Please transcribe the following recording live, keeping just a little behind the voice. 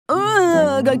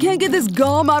Ugh, I can't get this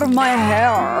gum out of my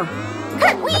hair.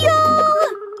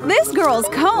 Cartwheel! This girl's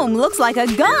comb looks like a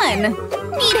gun.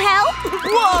 Need help?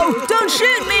 Whoa, don't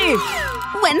shoot me!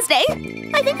 Wednesday,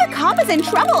 I think the cop is in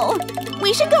trouble.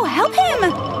 We should go help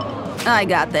him. I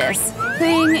got this.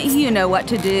 Thing, you know what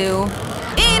to do.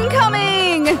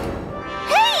 Incoming!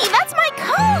 Hey, that's my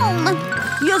comb!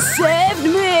 You saved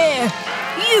me!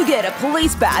 You get a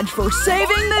police badge for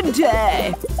saving the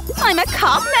day! I'm a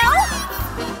cop now?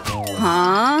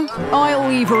 Huh? I'll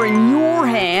leave her in your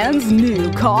hands, new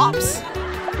cops.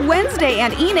 Wednesday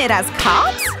and Enid as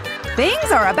cops?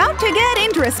 Things are about to get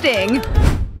interesting.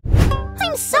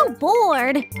 I'm so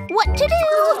bored. What to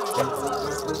do?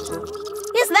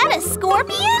 Is that a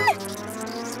scorpion?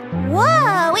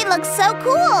 Whoa, it looks so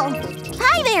cool!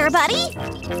 Hi there, buddy!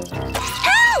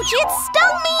 Ouch! It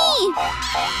stung me!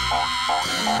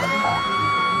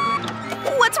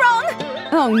 What's wrong?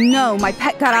 Oh no, my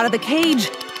pet got out of the cage!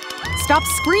 Stop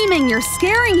screaming, you're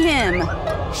scaring him!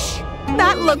 Shh!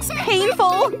 That looks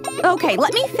painful! Okay,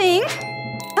 let me think.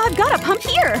 I've got a pump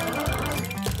here!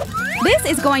 This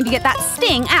is going to get that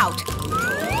sting out!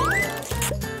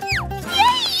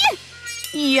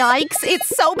 Yay! Yikes, it's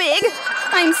so big!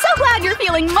 I'm so glad you're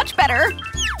feeling much better!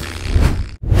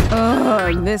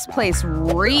 Ugh, this place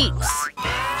reeks!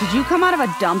 Did you come out of a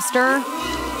dumpster?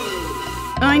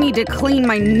 I need to clean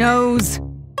my nose!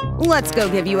 Let's go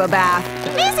give you a bath.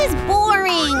 This is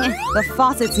boring! The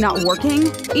faucet's not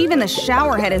working? Even the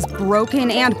shower head is broken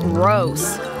and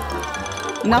gross.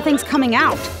 Nothing's coming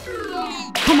out.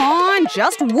 Come on,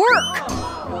 just work!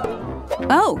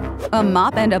 Oh, a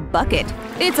mop and a bucket.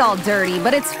 It's all dirty,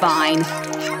 but it's fine.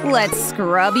 Let's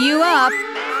scrub you up.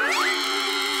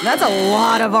 That's a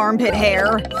lot of armpit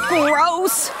hair.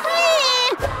 Gross!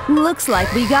 Looks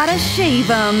like we gotta shave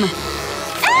them.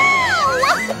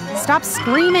 Ow! Stop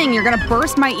screaming, you're gonna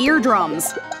burst my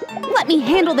eardrums. Let me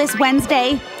handle this,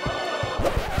 Wednesday.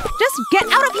 Just get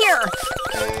out of here!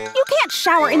 You can't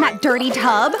shower in that dirty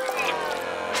tub.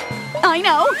 I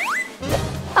know.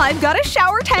 I've got a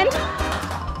shower tent.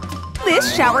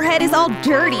 This shower head is all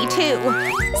dirty, too.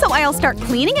 So I'll start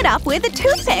cleaning it up with a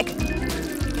toothpick.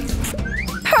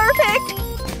 Perfect!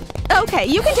 Okay,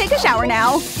 you can take a shower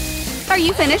now. Are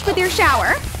you finished with your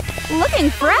shower? Looking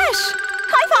fresh!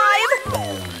 High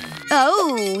five!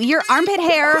 Oh, your armpit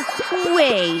hair.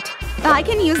 Wait, I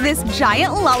can use this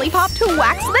giant lollipop to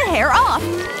wax the hair off.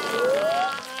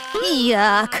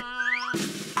 Yuck.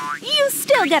 You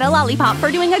still get a lollipop for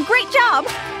doing a great job.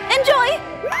 Enjoy!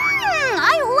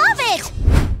 I love it!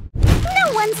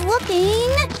 No one's looking.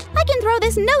 I can throw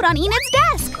this note on Enid's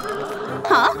desk.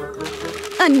 Huh?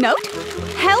 A note?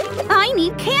 Help! I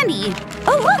need candy.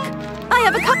 Oh, look! I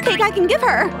have a cupcake I can give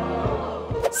her.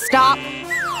 Stop!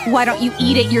 Why don't you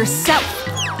eat it yourself?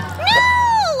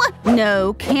 No!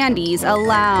 No candies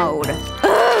allowed.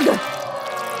 Ugh!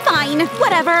 Fine,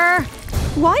 whatever.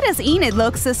 Why does Enid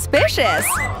look suspicious?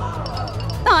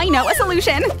 I know a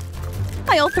solution.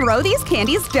 I'll throw these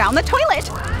candies down the toilet.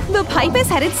 The pipe is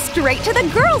headed straight to the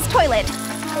girls' toilet.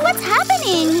 What's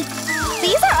happening?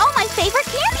 These are all my favorite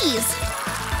candies.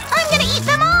 I'm gonna eat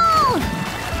them all!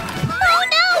 Oh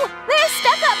no! They're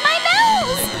stuck up my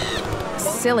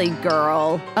nose! Silly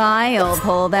girl. I'll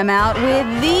pull them out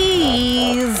with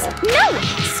these. No!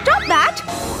 Stop that!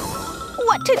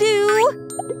 What to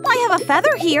do? I have a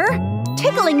feather here.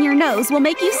 Tickling your nose will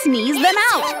make you sneeze them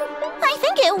out. I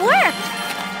think it worked!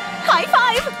 High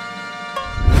five!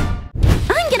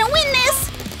 I'm gonna win this!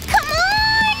 Come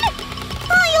on!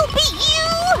 I'll beat you!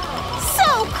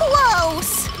 So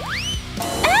close!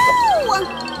 Ow!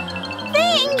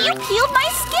 Thing, you peeled my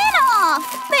skin off!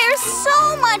 There's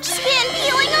so much skin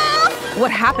peeling off!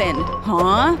 What happened?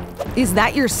 Huh? Is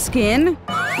that your skin?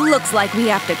 Looks like we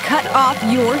have to cut off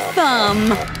your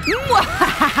thumb.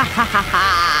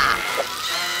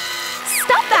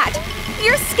 Stop that!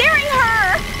 You're scaring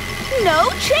her! No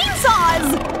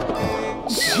chainsaws!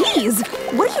 Jeez,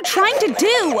 what are you trying to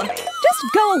do? Just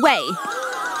go away.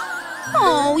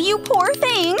 Oh, you poor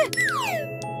thing.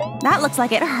 That looks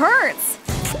like it hurts.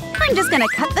 I'm just gonna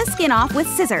cut the skin off with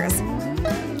scissors.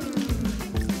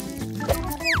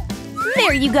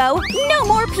 There you go. No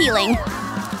more peeling.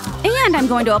 And I'm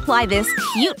going to apply this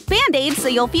cute Band-Aid so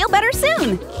you'll feel better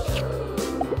soon.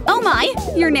 Oh my,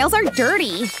 your nails are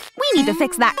dirty. We need to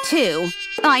fix that too.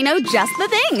 I know just the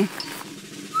thing.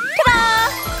 Ta-da!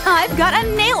 I've got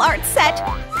a nail art set.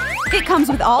 It comes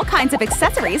with all kinds of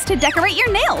accessories to decorate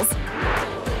your nails.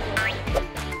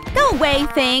 Go away,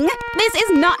 thing. This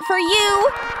is not for you.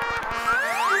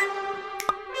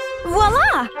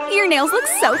 Voila! Your nails look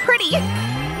so pretty.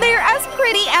 They're as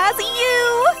pretty as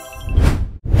you.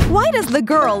 Why does the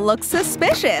girl look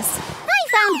suspicious? I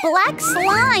found black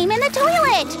slime in the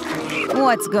toilet!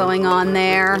 What's going on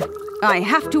there? I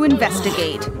have to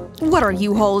investigate. What are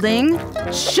you holding?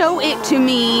 Show it to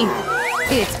me!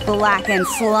 It's black and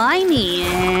slimy,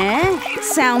 eh?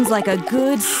 Sounds like a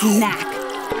good snack.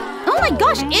 Oh my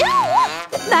gosh, ew!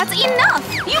 That's enough!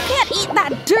 You can't eat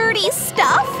that dirty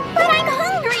stuff! But I'm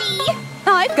hungry!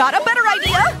 I've got a better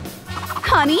idea!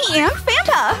 Honey and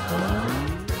Fanta!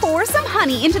 Pour some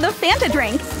honey into the Fanta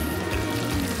drink.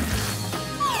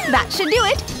 That should do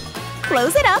it.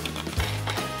 Close it up.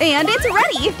 And it's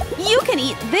ready! You can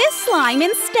eat this slime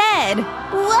instead!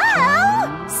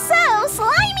 Whoa! So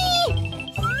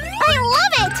slimy! I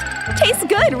love it! Tastes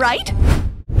good, right?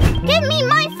 Give me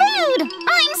my food!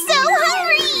 I'm so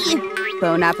hungry!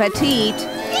 Bon appetit!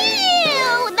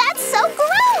 Ew! That's so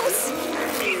gross!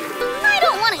 I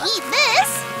don't want to eat this!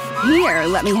 Here,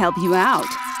 let me help you out.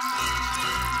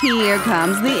 Here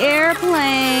comes the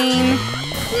airplane!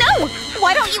 No!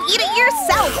 Why don't you eat it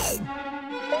yourself?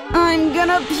 I'm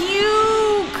gonna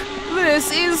puke!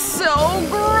 This is so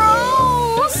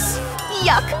gross!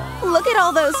 Yuck! Look at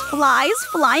all those flies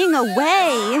flying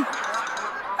away!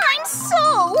 I'm so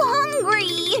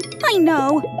hungry!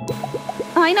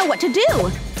 I know what to do!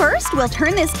 First, we'll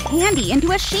turn this candy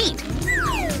into a sheet.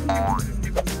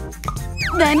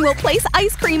 Then we'll place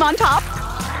ice cream on top.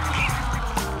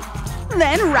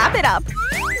 Then wrap it up,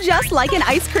 just like an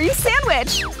ice cream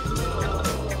sandwich.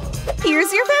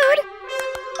 Here's your food!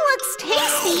 Looks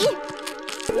tasty!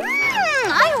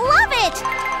 I love it!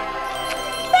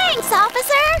 Thanks,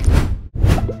 officer!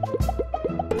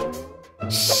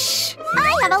 Shh!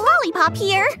 I have a lollipop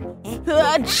here!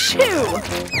 Achoo!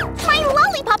 My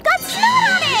lollipop got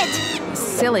snot on it!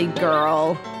 Silly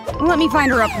girl. Let me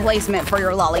find a replacement for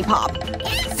your lollipop.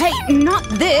 Hey, not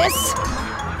this!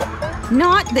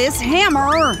 Not this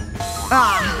hammer!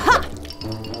 Aha!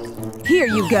 Here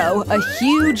you go, a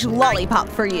huge lollipop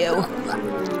for you.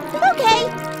 Okay.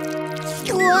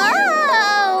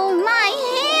 Whoa! My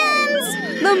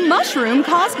hands! The mushroom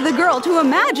caused the girl to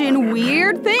imagine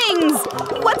weird things.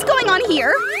 What's going on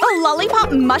here? A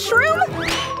lollipop mushroom?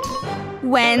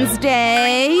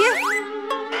 Wednesday?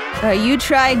 Are you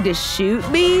trying to shoot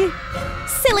me?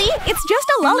 Silly, it's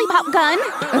just a lollipop gun.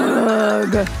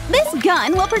 Ugh. This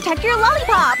gun will protect your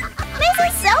lollipop. This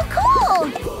is so cool!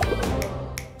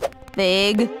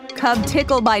 Fig, come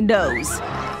tickle my nose.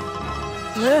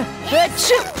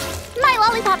 Achoo! My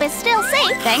lollipop is still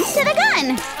safe thanks to the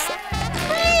gun.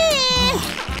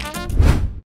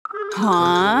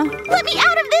 Huh? Let me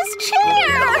out of this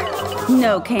chair!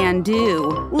 No can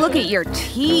do. Look at your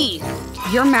teeth.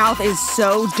 Your mouth is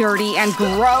so dirty and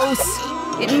gross.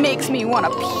 It makes me want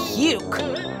to puke.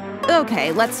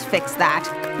 Okay, let's fix that.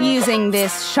 Using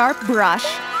this sharp brush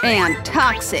and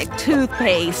toxic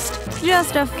toothpaste.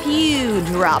 Just a few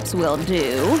drops will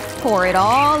do. Pour it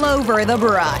all over the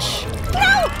brush.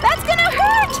 No! That's gonna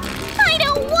hurt! I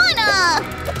don't wanna!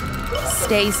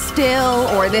 Stay still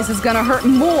or this is gonna hurt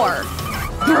more.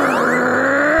 No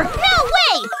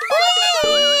way!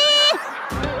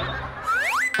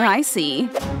 I see.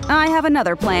 I have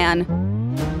another plan.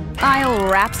 I'll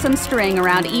wrap some string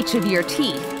around each of your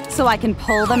teeth so I can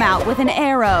pull them out with an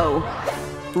arrow.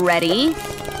 Ready?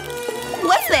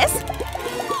 What's this?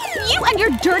 You and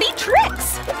your dirty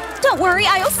tricks! Don't worry,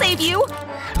 I'll save you!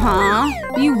 Huh?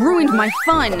 You ruined my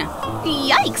fun!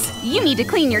 Yikes! You need to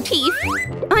clean your teeth.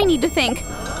 I need to think.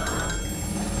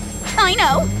 I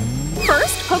know!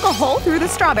 First, poke a hole through the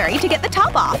strawberry to get the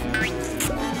top off.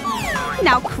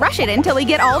 Now crush it until we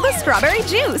get all the strawberry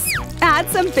juice. Add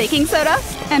some baking soda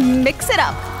and mix it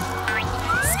up.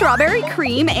 Strawberry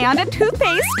cream and a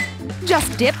toothpaste.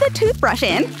 Just dip the toothbrush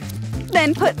in.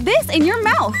 Then put this in your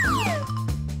mouth.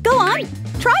 Go on,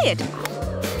 try it.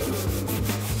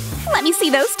 Let me see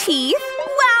those teeth.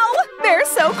 Wow, they're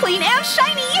so clean and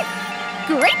shiny.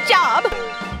 Great job!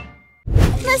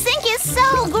 The sink is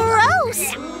so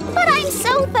gross! But I'm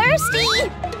so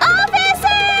thirsty!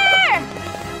 Officer!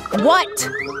 What?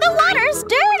 The water's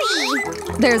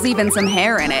dirty! There's even some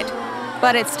hair in it.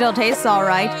 But it still tastes all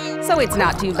right, so it's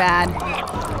not too bad.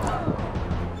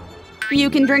 You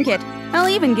can drink it. I'll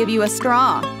even give you a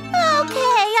straw.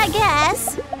 Okay, I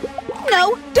guess.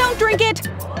 No, don't drink it!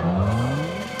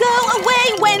 Go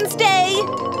away, Wednesday!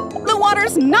 The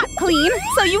water's not clean,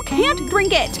 so you can't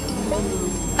drink it.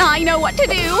 I know what to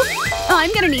do!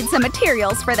 I'm gonna need some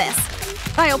materials for this.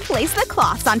 I'll place the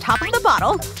cloths on top of the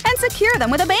bottle and secure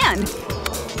them with a band.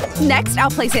 Next,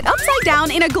 I'll place it upside down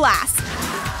in a glass.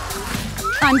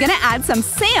 I'm gonna add some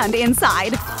sand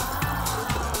inside.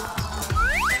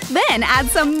 Then add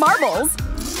some marbles.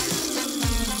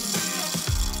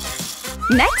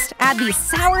 Next, add these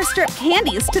sour strip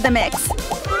candies to the mix.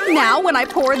 Now when I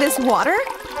pour this water,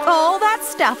 all that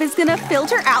stuff is gonna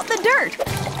filter out the dirt.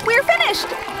 We're finished!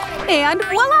 And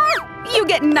voila! You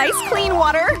get nice clean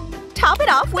water. Top it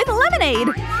off with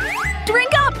lemonade.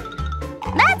 Drink up!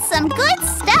 That's some good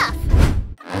stuff!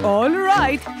 All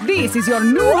right, this is your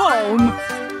new home.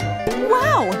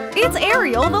 Wow, it's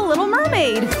Ariel, the Little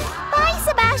Mermaid. Bye,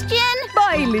 Sebastian!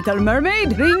 Bye, Little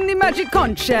Mermaid. Ring the magic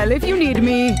conch shell if you need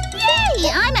me. Yay!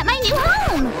 I'm at my new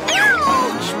home!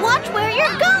 Ouch! Watch where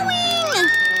you're going!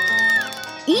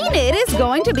 Enid is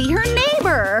going to be her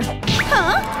neighbor.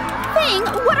 Huh? Thing,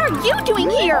 what are you doing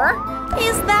here?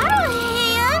 Is that a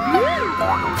hand?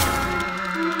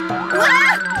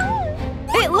 Ah!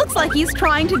 It looks like he's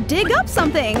trying to dig up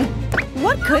something.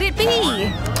 What could it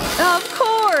be? Of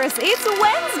course, it's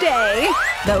Wednesday.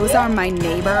 Those are my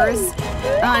neighbors.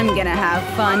 I'm gonna have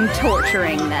fun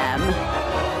torturing them.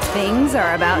 Things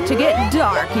are about to get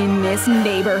dark in this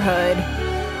neighborhood.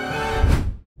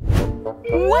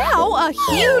 Wow, a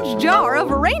huge jar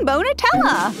of rainbow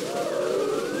Nutella!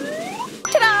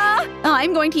 Ta-da!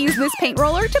 I'm going to use this paint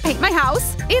roller to paint my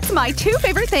house. It's my two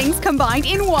favorite things combined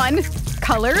in one.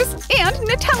 Colors and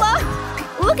Nutella!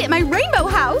 Look at my rainbow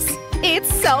house! It's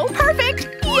so perfect!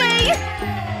 Yay!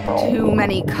 Too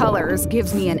many colors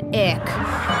gives me an ick.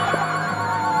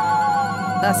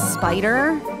 A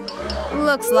spider?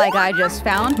 Looks like I just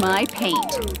found my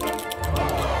paint.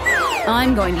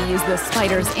 I'm going to use the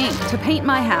spider's ink to paint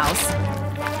my house.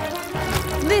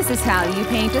 This is how you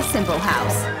paint a simple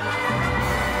house.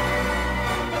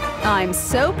 I'm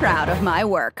so proud of my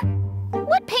work.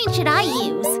 What paint should I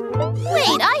use?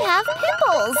 Wait, I have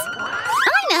pimples!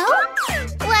 I know!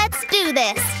 Let's do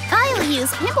this! I'll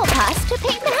use pimple pus to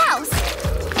paint the house.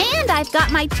 And I've got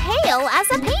my tail as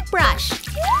a paintbrush.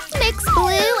 Mix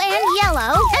blue and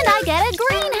yellow, and I get a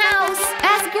greenhouse!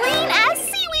 As green as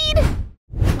seaweed!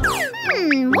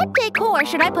 What decor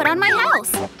should I put on my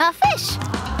house? A fish!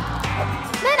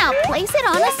 Then I'll place it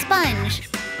on a sponge.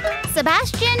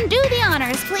 Sebastian, do the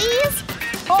honors, please!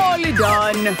 All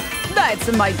done! That's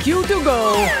my cue to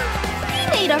go! He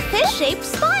made a fish-shaped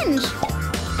sponge!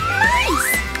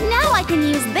 Nice! Now I can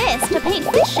use this to paint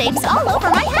fish shapes all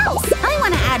over my house! I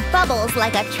want to add bubbles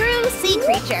like a true sea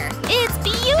creature! It's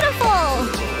beautiful!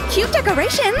 Cute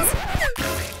decorations!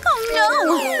 Oh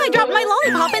no! I dropped my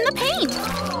lollipop in the paint!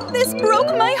 This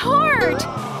broke my heart!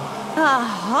 A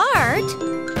heart?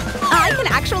 I can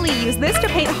actually use this to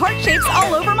paint heart shapes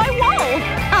all over my wall!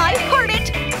 I heart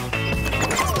it!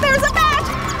 There's a bat!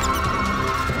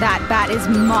 That bat is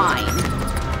mine!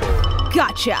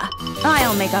 Gotcha!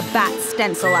 I'll make a bat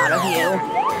stencil out of you.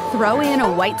 Throw in a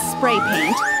white spray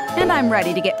paint, and I'm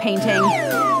ready to get painting.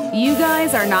 You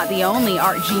guys are not the only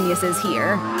art geniuses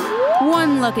here.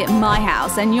 One look at my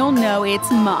house and you'll know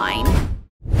it's mine.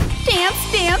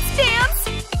 Dance, dance, dance!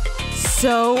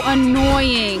 So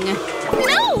annoying!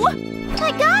 No!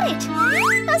 I got it!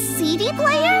 A CD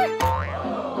player?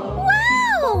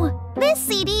 Wow! This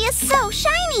CD is so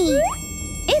shiny!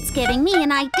 It's giving me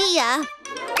an idea.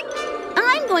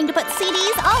 I'm going to put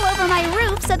CDs all over my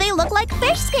roof so they look like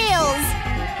fish scales.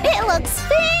 It looks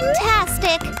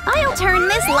fantastic! I'll turn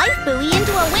this life buoy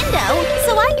into a window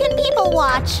so I can people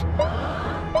watch.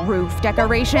 Roof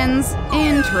decorations?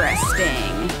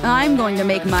 Interesting. I'm going to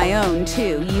make my own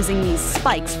too, using these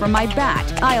spikes from my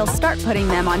bat. I'll start putting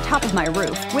them on top of my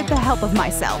roof with the help of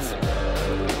myself.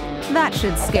 That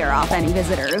should scare off any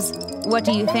visitors. What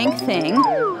do you think, Thing?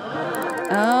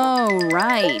 Oh,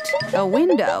 right. A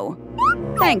window.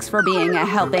 Thanks for being a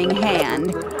helping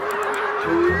hand.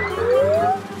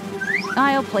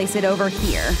 I'll place it over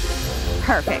here.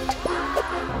 Perfect.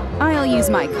 I'll use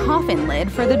my coffin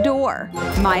lid for the door.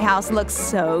 My house looks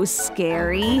so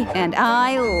scary, and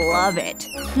I love it.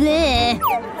 Bleh.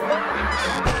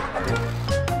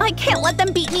 I can't let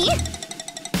them beat me.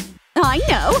 I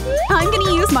know. I'm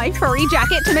gonna use my furry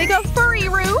jacket to make a furry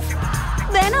roof.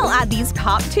 Then I'll add these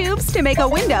pop tubes to make a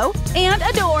window and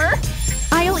a door.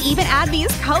 I'll even add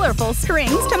these colorful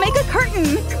strings to make a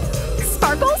curtain.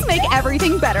 Sparkles make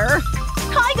everything better.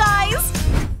 Hi, guys!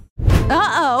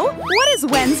 Uh-oh, what is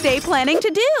Wednesday planning to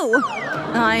do?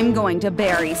 I'm going to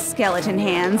bury skeleton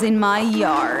hands in my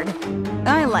yard.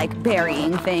 I like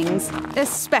burying things,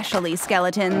 especially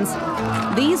skeletons.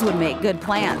 These would make good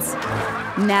plants.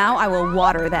 Now I will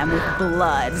water them with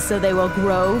blood so they will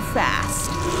grow fast.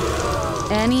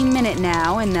 Any minute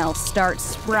now and they'll start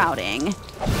sprouting.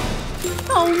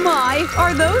 Oh my,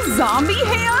 are those zombie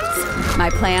hands? My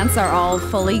plants are all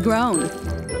fully grown.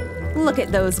 Look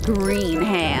at those green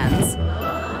hands.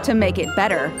 To make it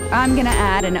better, I'm gonna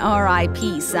add an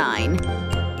RIP sign.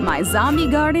 My zombie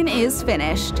garden is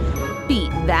finished.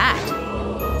 Beat that.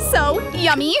 So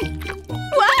yummy!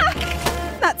 Wah!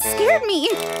 That scared me!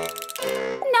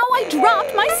 Now I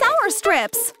dropped my sour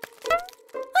strips!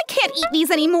 I can't eat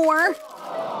these anymore!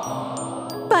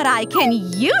 But I can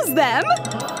use them!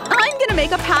 I'm gonna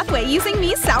make a pathway using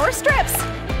these sour strips!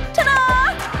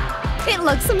 Ta-da! It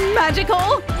looks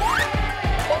magical!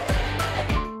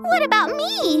 What about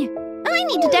me? I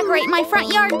need to decorate my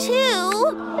front yard too!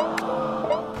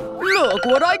 Look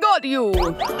what I got you!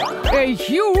 A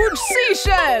huge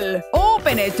seashell!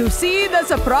 Open it to see the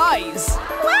surprise!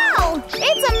 Wow!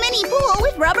 It's a mini pool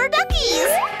with rubber duckies!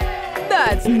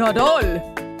 That's not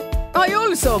all! I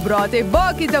also brought a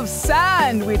bucket of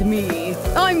sand with me.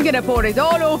 I'm gonna pour it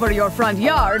all over your front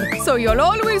yard, so you'll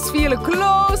always feel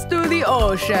close to the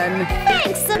ocean.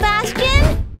 Thanks,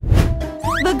 Sebastian!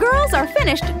 The girls are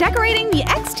finished decorating the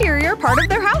exterior part of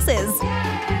their houses.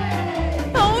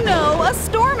 Oh no, a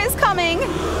storm is coming!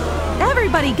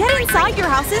 Everybody get inside your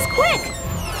houses quick!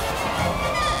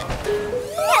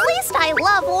 At least I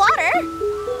love water!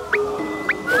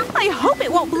 I hope it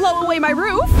won't blow away my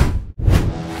roof!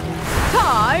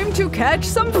 Time to catch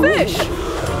some fish!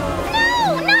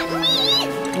 No, not me!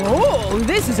 Oh,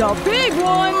 this is a big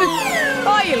one!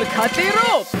 I'll cut the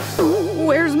rope!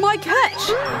 Where's my catch?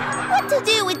 What to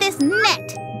do with this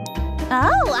net?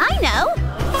 Oh, I know!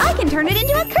 I can turn it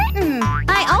into a curtain!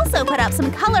 I also put up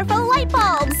some colorful light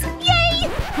bulbs! Yay!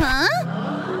 Huh?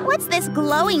 What's this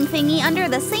glowing thingy under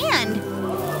the sand?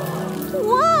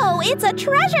 Whoa, it's a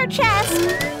treasure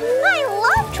chest! I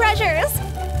love treasures!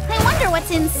 I wonder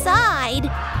what's inside.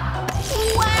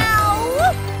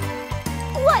 Wow!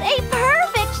 What a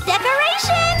perfect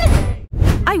decoration!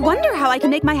 I wonder how I can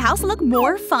make my house look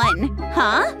more fun.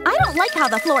 Huh? I don't like how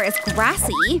the floor is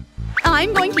grassy.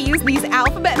 I'm going to use these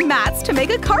alphabet mats to make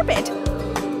a carpet.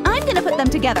 I'm gonna put them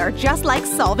together just like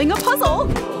solving a puzzle.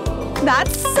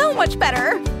 That's so much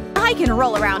better. I can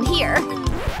roll around here.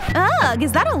 Ugh,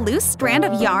 is that a loose strand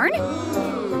of yarn?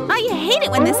 I hate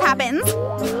it when this happens.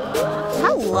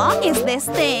 How long is this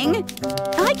thing?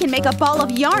 I can make a ball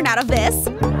of yarn out of this.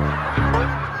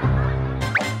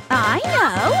 I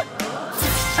know!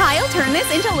 I'll turn this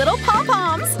into little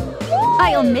pom-poms.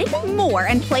 I'll make more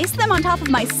and place them on top of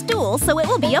my stool so it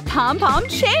will be a pom-pom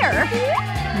chair.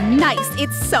 Nice,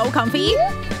 it's so comfy.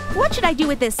 What should I do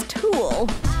with this tool?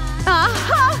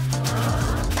 Aha!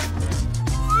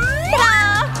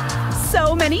 Ta-da!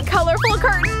 So many colorful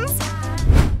curtains!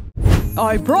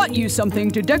 I brought you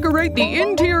something to decorate the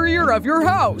interior of your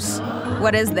house.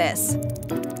 What is this?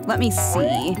 Let me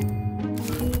see.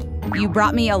 You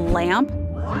brought me a lamp?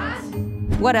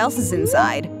 What else is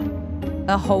inside?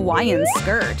 A Hawaiian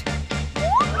skirt.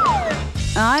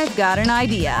 I've got an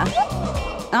idea.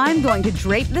 I'm going to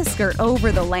drape the skirt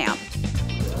over the lamp.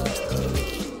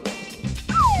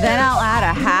 Then I'll add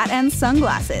a hat and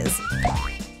sunglasses.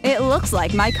 It looks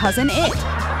like my cousin It.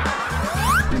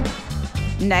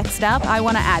 Next up, I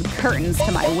want to add curtains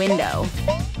to my window.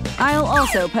 I'll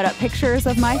also put up pictures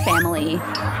of my family.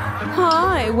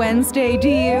 Hi, Wednesday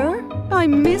dear. I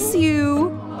miss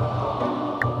you.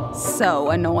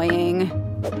 So annoying.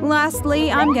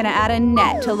 Lastly, I'm gonna add a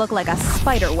net to look like a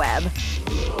spider web.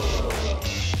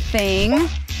 Thing?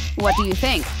 What do you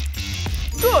think?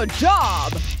 Good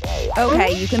job!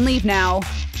 Okay, you can leave now.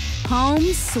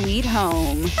 Home sweet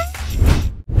home.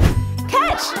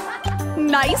 Catch!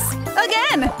 Nice!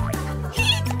 Again!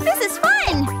 This is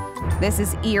fun! This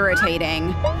is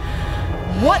irritating.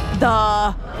 What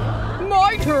the?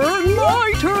 My turn!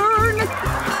 My turn!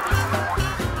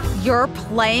 You're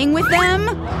playing with them?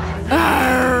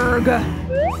 Arrgh!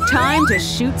 Time to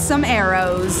shoot some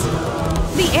arrows.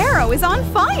 The arrow is on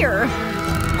fire!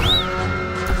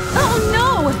 Oh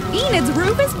no! Enid's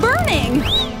roof is burning!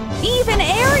 Even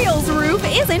Ariel's roof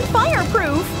isn't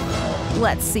fireproof!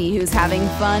 Let's see who's having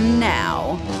fun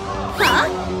now. Huh?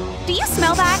 Do you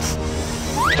smell that?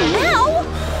 Ow!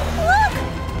 Look!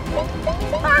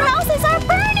 Our houses are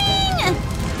burning!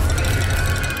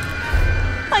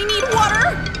 I need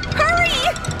water! Hurry!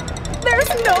 There's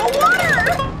no water!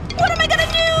 What am I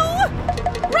gonna do?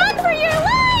 Run for your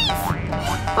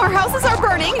life! Our houses are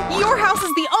burning! Your house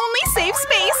is the only safe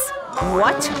space!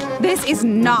 What? This is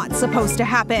not supposed to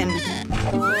happen.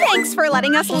 Thanks for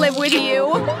letting us live with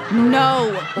you.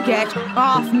 No! Get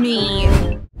off me!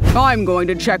 I'm going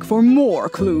to check for more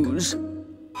clues.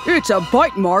 It's a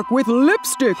bite mark with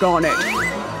lipstick on it.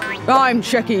 I'm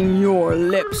checking your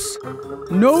lips.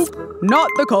 Nope, not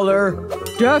the color.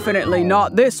 Definitely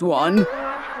not this one.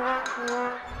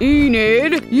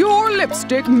 Enid, your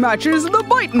lipstick matches the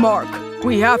bite mark.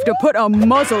 We have to put a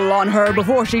muzzle on her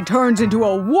before she turns into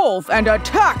a wolf and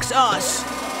attacks us.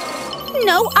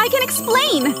 No, I can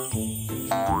explain.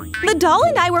 The doll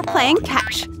and I were playing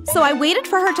catch, so I waited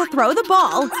for her to throw the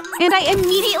ball, and I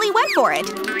immediately went for it.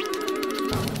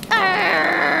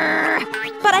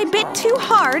 But I bit too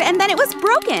hard, and then it was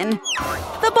broken.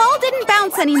 The ball didn't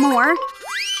bounce anymore,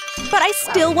 but I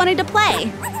still wanted to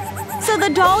play. So the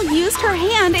doll used her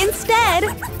hand instead.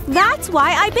 That's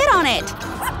why I bit on it.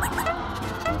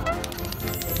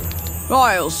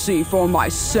 I'll see for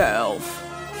myself.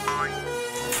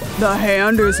 The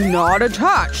hand is not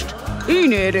attached.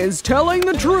 Enid is telling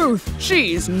the truth.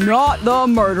 She's not the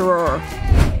murderer.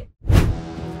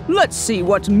 Let's see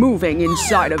what's moving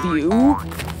inside of you.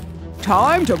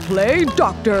 Time to play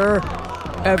doctor.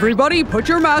 Everybody put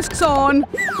your masks on.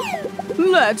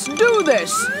 Let's do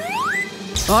this.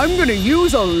 I'm gonna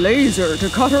use a laser to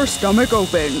cut her stomach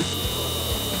open.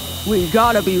 We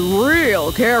gotta be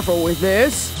real careful with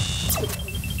this.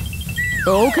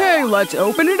 Okay, let's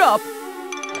open it up.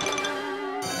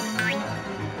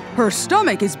 Her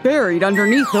stomach is buried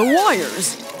underneath the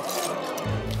wires.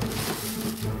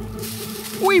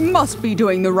 We must be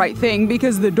doing the right thing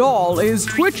because the doll is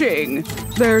twitching.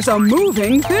 There's a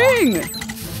moving thing.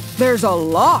 There's a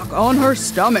lock on her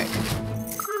stomach.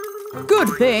 Good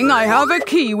thing I have a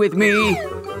key with me.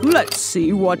 Let's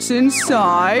see what's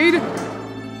inside.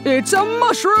 It's a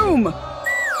mushroom.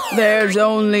 There's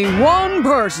only one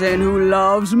person who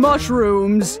loves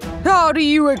mushrooms. How do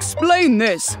you explain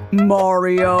this,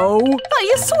 Mario?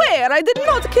 I swear I did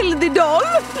not kill the doll.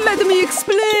 Let me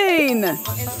explain.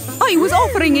 I was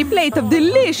offering a plate of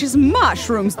delicious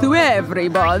mushrooms to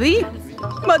everybody,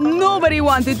 but nobody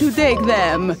wanted to take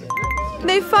them.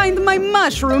 They find my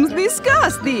mushrooms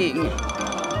disgusting.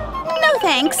 No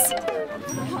thanks.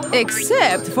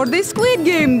 Except for the Squid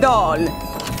Game doll.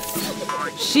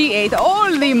 She ate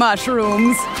all the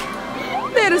mushrooms.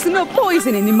 There is no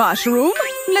poison in the mushroom.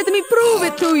 Let me prove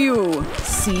it to you.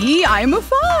 See, I'm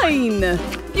fine.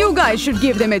 You guys should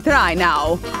give them a try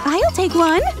now. I'll take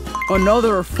one.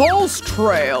 Another false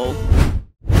trail.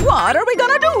 What are we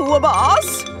gonna do,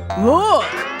 boss? Look,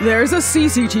 there's a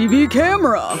CCTV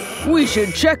camera. We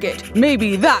should check it.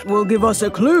 Maybe that will give us a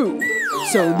clue.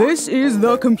 So this is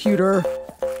the computer.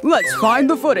 Let's find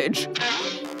the footage.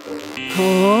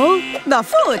 Huh? The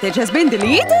footage has been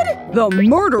deleted? The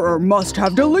murderer must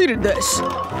have deleted this.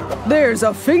 There's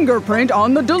a fingerprint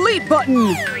on the delete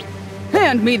button.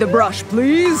 Hand me the brush,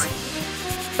 please.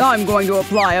 I'm going to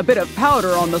apply a bit of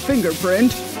powder on the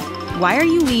fingerprint. Why are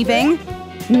you leaving?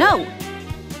 No.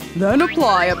 Then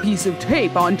apply a piece of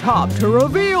tape on top to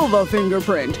reveal the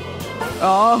fingerprint.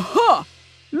 Aha!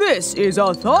 This is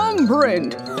a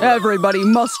thumbprint. Everybody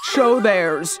must show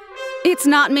theirs. It's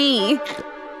not me.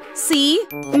 See?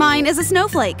 Mine is a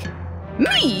snowflake.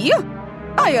 Me?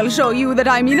 I'll show you that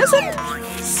I'm innocent.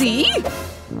 See?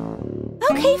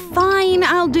 Okay, fine,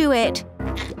 I'll do it.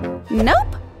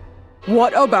 Nope.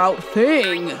 What about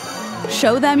thing?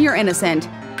 Show them you're innocent.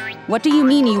 What do you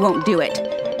mean you won't do it?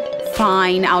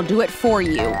 Fine, I'll do it for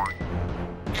you.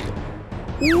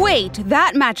 Wait,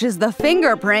 that matches the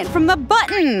fingerprint from the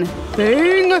button!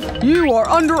 Thing, you are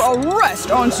under arrest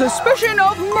on suspicion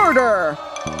of murder!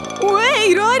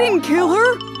 Wait, I didn't kill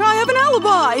her! I have an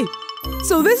alibi!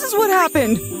 So this is what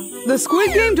happened. The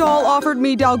Squid Game doll offered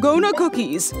me Dalgona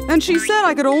cookies, and she said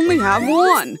I could only have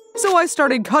one. So I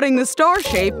started cutting the star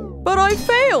shape, but I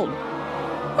failed.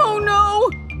 Oh no!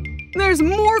 There's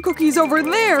more cookies over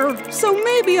there, so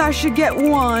maybe I should get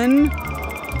one.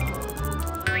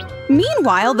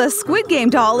 Meanwhile, the Squid Game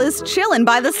doll is chillin'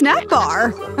 by the snack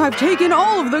bar. I've taken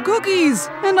all of the cookies,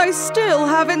 and I still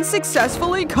haven't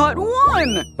successfully cut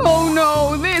one. Oh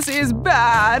no, this is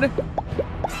bad.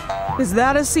 Is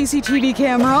that a CCTV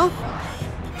camera?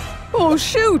 Oh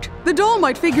shoot, the doll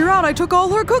might figure out I took all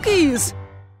her cookies.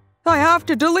 I have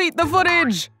to delete the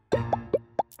footage.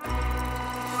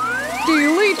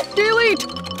 Delete, delete.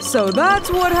 So that's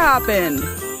what happened.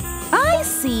 I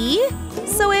see.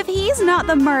 So if he's not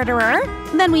the murderer,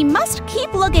 then we must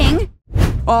keep looking.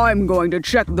 I'm going to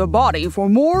check the body for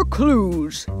more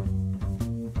clues.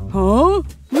 Huh?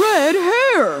 Red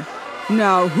hair!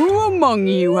 Now who among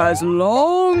you has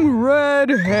long red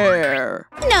hair?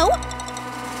 No.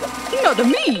 Not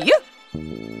me.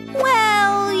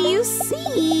 Well, you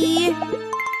see…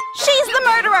 She's the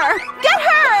murderer! Get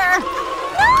her!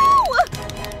 No!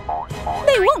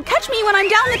 They won't catch me when I'm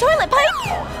down the toilet pipe!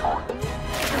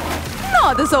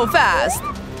 Not so fast.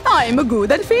 I'm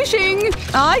good at fishing.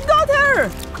 I got her.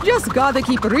 Just gotta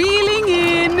keep reeling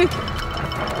in.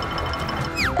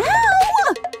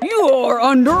 Ow! You're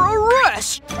under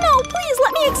arrest! No, please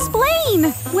let me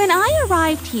explain! When I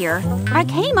arrived here, I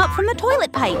came up from the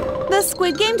toilet pipe. The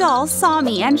Squid Game doll saw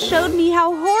me and showed me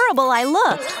how horrible I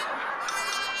looked.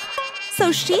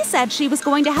 So she said she was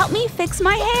going to help me fix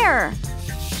my hair.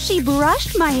 She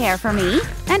brushed my hair for me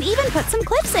and even put some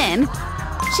clips in.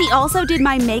 She also did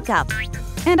my makeup.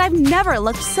 And I've never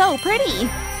looked so pretty.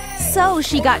 So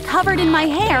she got covered in my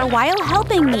hair while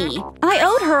helping me. I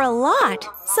owed her a lot.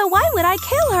 So why would I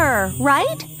kill her,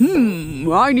 right?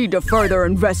 I need to further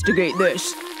investigate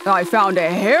this. I found a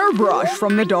hairbrush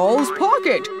from the doll's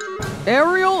pocket.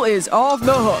 Ariel is off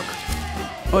the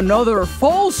hook. Another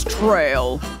false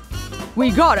trail. We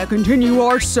gotta continue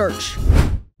our search.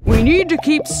 We need to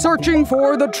keep searching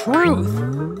for the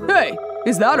truth. Hey,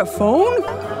 is that a phone?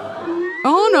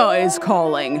 Anna is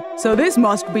calling, so this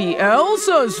must be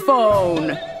Elsa's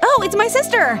phone. Oh, it's my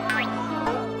sister.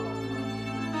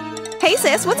 Hey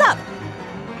sis, what's up?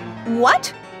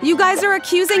 What? You guys are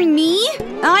accusing me?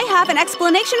 I have an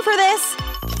explanation for this.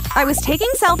 I was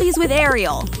taking selfies with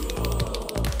Ariel.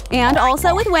 And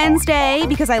also with Wednesday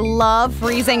because I love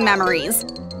freezing memories.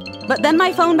 But then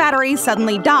my phone battery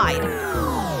suddenly died.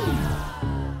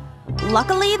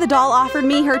 Luckily, the doll offered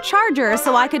me her charger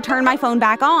so I could turn my phone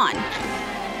back on.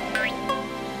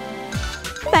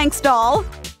 Thanks, doll.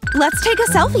 Let's take a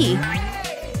selfie.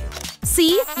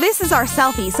 See? This is our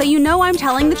selfie, so you know I'm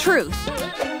telling the truth.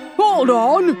 Hold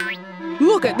on!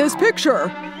 Look at this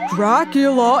picture!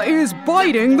 Dracula is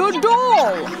biting the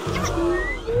doll!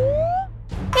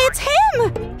 It's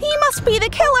him! He must be the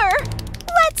killer!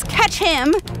 Let's catch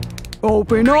him!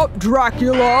 Open up,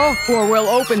 Dracula, or we'll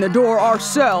open the door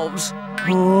ourselves.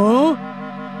 Huh?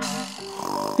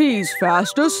 He's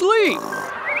fast asleep.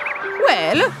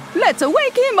 Well, let's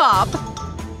wake him up.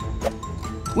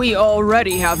 We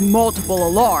already have multiple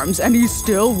alarms and he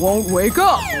still won't wake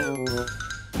up.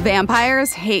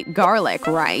 Vampires hate garlic,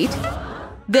 right?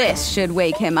 This should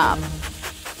wake him up.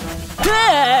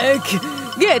 Heck!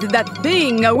 Get that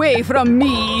thing away from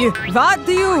me! What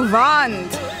do you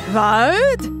want?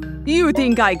 What? You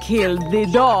think I killed the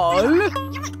doll?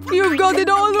 You've got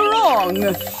it all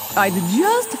wrong. I'd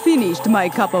just finished my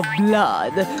cup of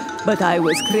blood, but I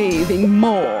was craving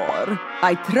more.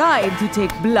 I tried to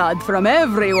take blood from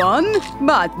everyone,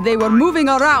 but they were moving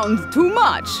around too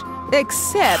much.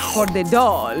 Except for the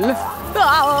doll.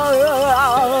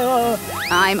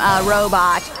 I'm a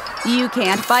robot. You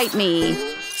can't fight me.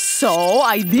 So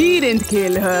I didn't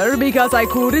kill her because I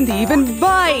couldn't even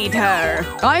bite her.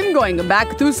 I'm going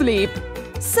back to sleep.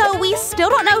 So we still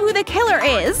don't know who the killer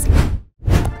is?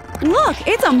 Look,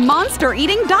 it's a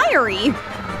monster-eating diary.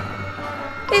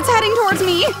 It's heading towards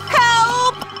me.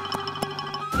 Help!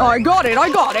 I got it.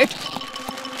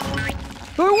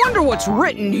 I wonder what's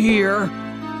written here.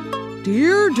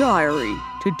 Dear Diary,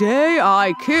 today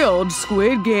I killed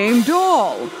Squid Game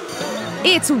Doll.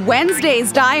 It's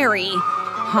Wednesday's diary.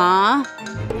 Huh?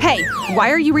 Hey, why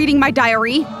are you reading my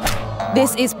diary?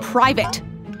 This is private.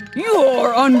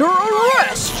 You're under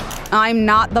arrest! I'm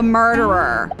not the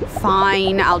murderer.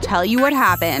 Fine, I'll tell you what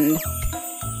happened.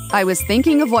 I was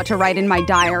thinking of what to write in my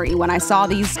diary when I saw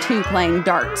these two playing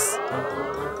darts.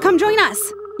 Come join us.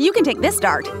 You can take this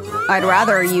dart. I'd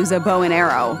rather use a bow and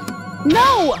arrow.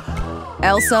 No!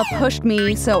 Elsa pushed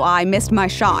me, so I missed my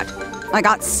shot. I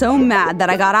got so mad that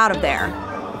I got out of there.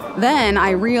 Then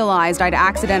I realized I'd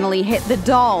accidentally hit the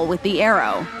doll with the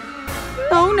arrow.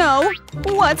 Oh no!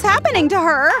 What's happening to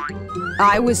her?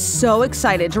 I was so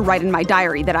excited to write in my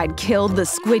diary that I'd killed the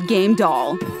Squid Game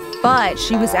doll. But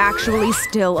she was actually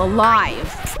still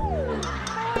alive.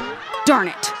 Darn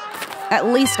it. At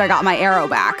least I got my arrow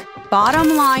back.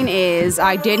 Bottom line is,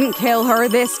 I didn't kill her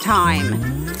this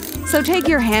time. So take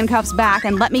your handcuffs back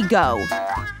and let me go.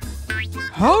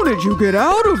 How did you get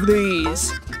out of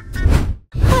these?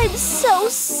 I'm so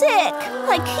sick.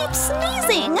 I keep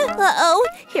sneezing. Uh-oh,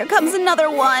 here comes another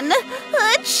one.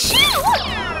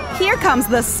 Achoo! Here comes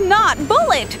the snot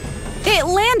bullet. It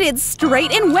landed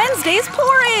straight in Wednesday's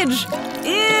porridge.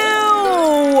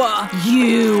 Ew!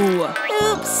 You!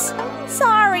 Oops,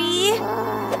 sorry.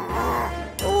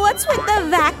 What's with the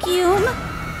vacuum?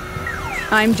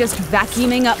 I'm just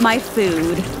vacuuming up my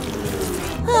food.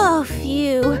 Oh,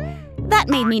 phew. That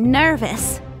made me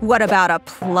nervous. What about a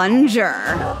plunger?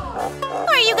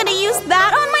 Are you gonna use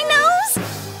that on my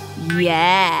nose?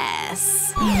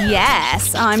 Yes.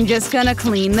 Yes, I'm just gonna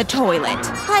clean the toilet.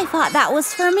 I thought that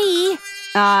was for me.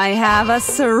 I have a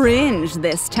syringe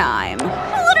this time.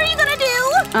 What are you gonna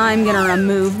do? I'm gonna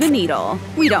remove the needle.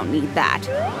 We don't need that.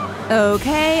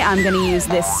 Okay, I'm gonna use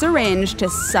this syringe to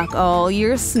suck all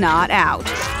your snot out.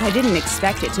 I didn't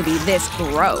expect it to be this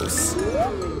gross.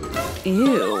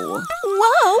 Ew.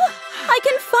 Whoa! I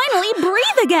can finally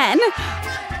breathe again!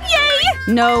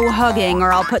 Yay! No hugging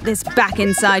or I'll put this back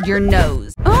inside your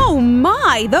nose. Oh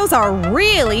my, those are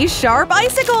really sharp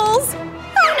icicles!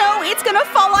 Oh no, it's It's gonna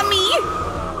fall on me!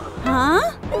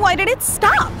 Huh? Why did it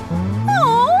stop?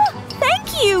 Oh,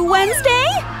 thank you, Wednesday!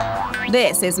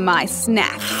 This is my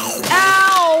snack.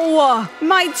 Ow!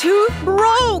 My tooth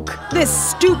broke! This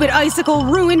stupid icicle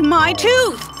ruined my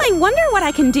tooth! I wonder what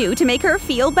I can do to make her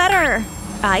feel better.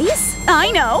 Ice?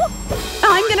 I know!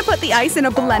 I'm gonna put the ice in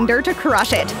a blender to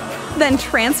crush it. Then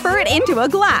transfer it into a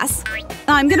glass.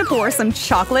 I'm gonna pour some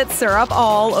chocolate syrup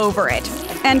all over it.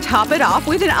 And top it off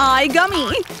with an eye gummy.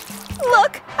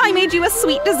 Look! I made you a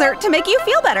sweet dessert to make you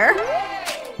feel better.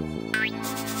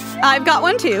 I've got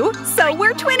one too, so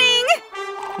we're twinning!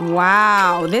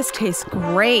 Wow, this tastes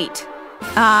great.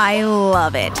 I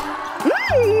love it.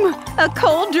 A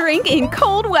cold drink in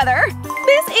cold weather.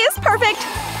 This is perfect.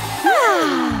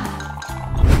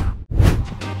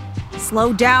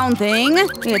 Slow down, thing.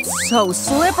 It's so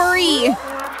slippery.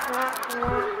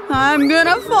 I'm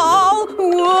gonna fall.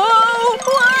 Whoa!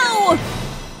 Whoa!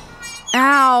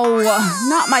 Ow!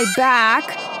 Not my back.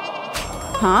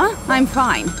 Huh? I'm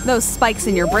fine. Those spikes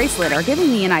in your bracelet are giving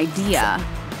me an idea.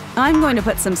 I'm going to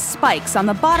put some spikes on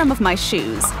the bottom of my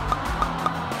shoes.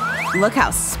 Look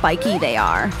how spiky they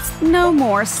are. No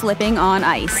more slipping on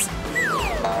ice.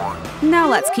 Now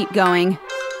let's keep going.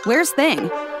 Where's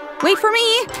Thing? Wait for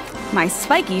me! My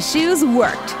spiky shoes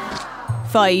worked.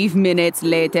 5 minutes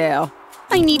later.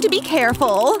 I need to be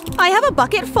careful. I have a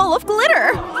bucket full of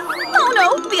glitter. Oh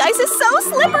no, the ice is so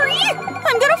slippery!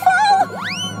 I'm gonna fall!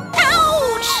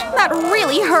 Ouch! That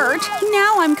really hurt.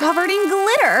 Now I'm covered in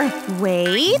glitter.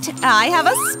 Wait, I have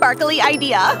a sparkly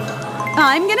idea.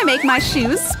 I'm gonna make my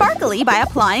shoes sparkly by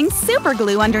applying super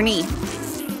glue underneath.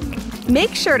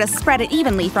 Make sure to spread it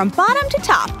evenly from bottom to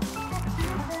top.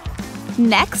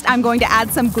 Next, I'm going to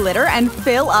add some glitter and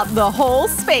fill up the whole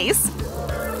space.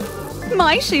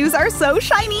 My shoes are so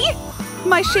shiny!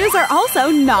 My shoes are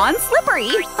also non-slippery!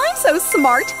 I'm so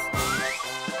smart!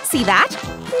 See that?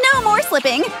 No more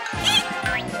slipping!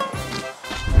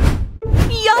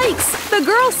 Yikes! The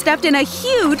girl stepped in a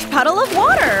huge puddle of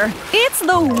water! It's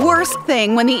the worst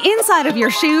thing when the inside of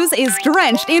your shoes is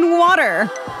drenched in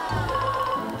water!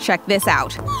 Check this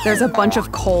out. There's a bunch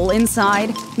of coal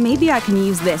inside. Maybe I can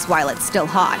use this while it's still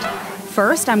hot.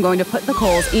 First, I'm going to put the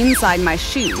coals inside my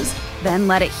shoes, then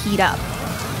let it heat up.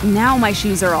 Now my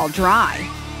shoes are all dry.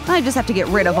 I just have to get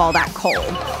rid of all that coal.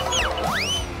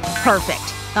 Perfect.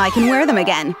 I can wear them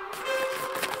again.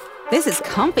 This is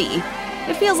comfy.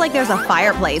 It feels like there's a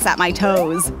fireplace at my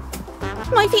toes.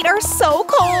 My feet are so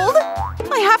cold!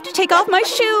 I have to take off my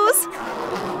shoes!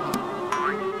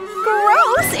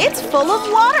 Gross! It's full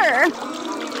of water!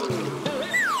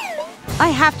 I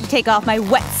have to take off my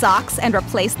wet socks and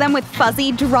replace them with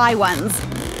fuzzy, dry ones.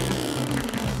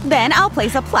 Then I'll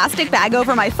place a plastic bag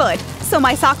over my foot so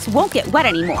my socks won't get wet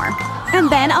anymore. And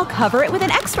then I'll cover it with an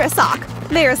extra sock.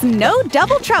 There's no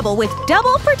double trouble with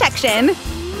double protection!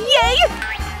 Yay!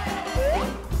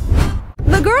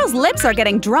 The girl's lips are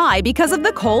getting dry because of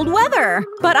the cold weather.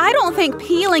 But I don't think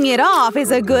peeling it off is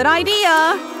a good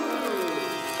idea.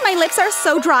 My lips are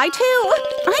so dry too.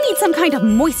 I need some kind of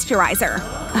moisturizer.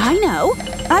 I know.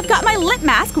 I've got my lip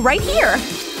mask right here.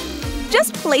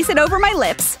 Just place it over my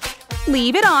lips.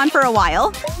 Leave it on for a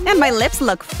while, and my lips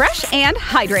look fresh and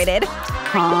hydrated.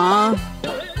 Huh?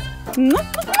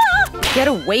 Get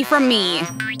away from me!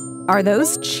 Are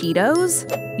those Cheetos?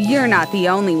 You're not the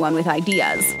only one with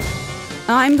ideas.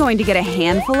 I'm going to get a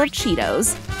handful of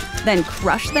Cheetos, then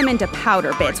crush them into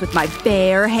powder bits with my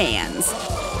bare hands.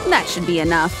 That should be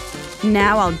enough.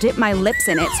 Now I'll dip my lips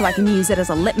in it so I can use it as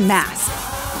a lip mask.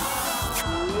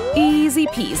 Easy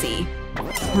peasy.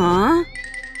 Huh?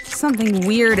 Something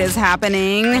weird is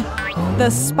happening. The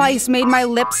spice made my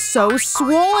lips so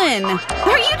swollen.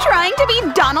 Are you trying to be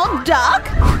Donald Duck?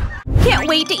 Can't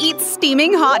wait to eat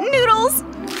steaming hot noodles.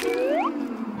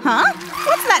 Huh?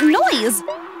 What's that noise?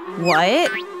 What?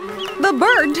 The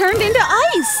bird turned into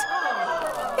ice.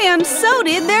 And so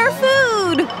did their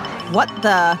food. What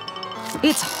the?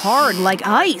 It's hard like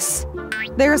ice.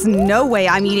 There's no way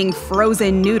I'm eating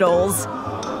frozen noodles.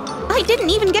 I didn't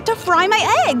even get to fry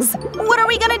my eggs! What are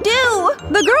we gonna do?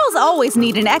 The girls always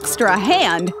need an extra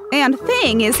hand, and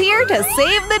Thing is here to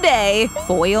save the day.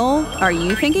 Foil? Are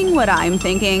you thinking what I'm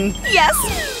thinking?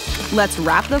 Yes! Let's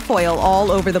wrap the foil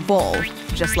all over the bowl,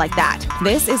 just like that.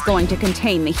 This is going to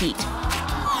contain the heat.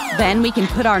 Then we can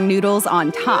put our noodles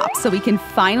on top so we can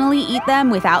finally eat them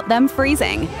without them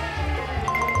freezing.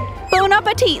 Bon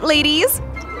appetit, ladies!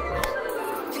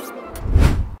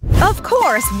 Of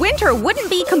course, winter wouldn't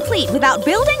be complete without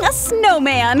building a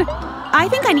snowman! I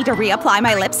think I need to reapply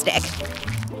my lipstick.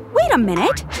 Wait a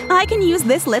minute! I can use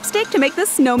this lipstick to make the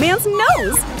snowman's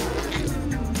nose!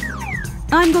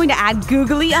 I'm going to add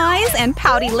googly eyes and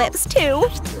pouty lips, too.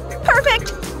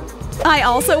 Perfect! I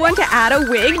also want to add a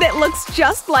wig that looks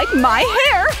just like my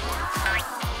hair.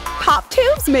 Pop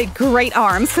tubes make great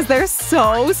arms because they're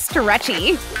so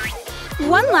stretchy.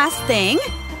 One last thing.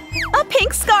 A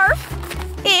pink scarf.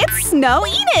 It's Snow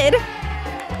Enid.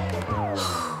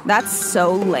 That's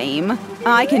so lame.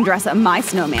 I can dress up my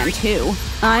snowman too.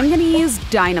 I'm gonna use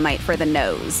dynamite for the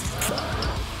nose.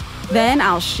 Then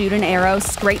I'll shoot an arrow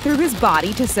straight through his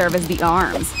body to serve as the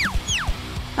arms.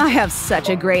 I have such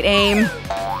a great aim.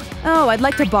 Oh, I'd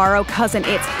like to borrow Cousin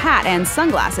It's hat and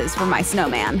sunglasses for my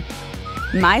snowman.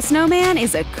 My snowman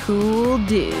is a cool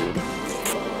dude.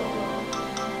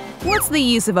 What's the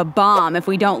use of a bomb if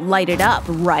we don't light it up,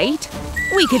 right?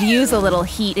 We could use a little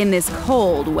heat in this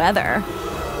cold weather.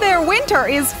 Their winter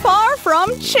is far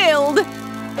from chilled.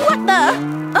 What the?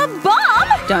 A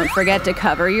bomb? Don't forget to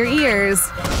cover your ears.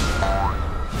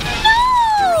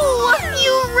 No!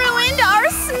 You ruined our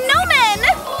snowman!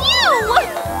 You!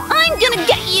 I'm gonna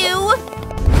get you!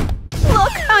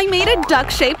 Look, I made a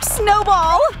duck-shaped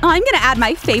snowball. I'm gonna add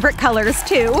my favorite colors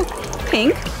too.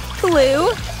 Pink,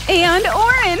 blue, and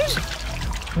orange.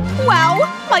 Wow,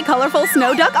 my colorful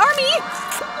snow duck army!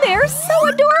 They're so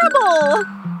adorable!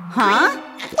 Huh?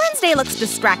 Wednesday looks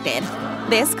distracted.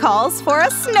 This calls for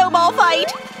a snowball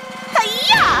fight.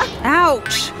 Hi-ya!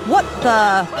 Ouch! What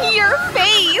the? Your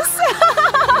face!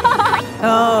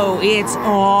 Oh, it's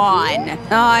on.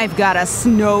 I've got a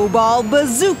snowball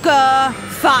bazooka.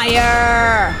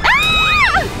 Fire!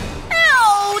 Ah!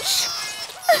 Ouch!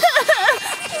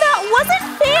 That wasn't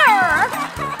fair!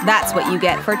 That's what you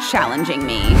get for challenging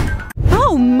me.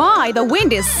 Oh my, the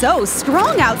wind is so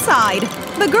strong outside!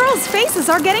 The girls' faces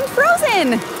are getting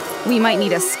frozen! We might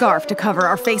need a scarf to cover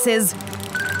our faces.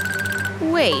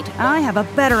 Wait, I have a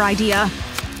better idea.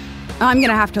 I'm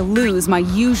gonna have to lose my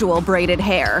usual braided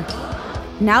hair.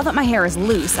 Now that my hair is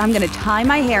loose, I'm gonna tie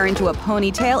my hair into a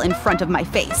ponytail in front of my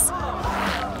face.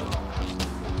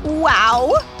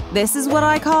 Wow! This is what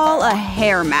I call a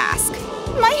hair mask.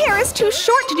 My hair is too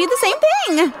short to do the same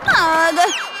thing!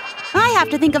 Ugh! I have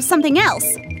to think of something else.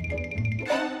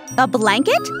 A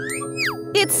blanket?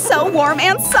 It's so warm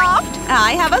and soft!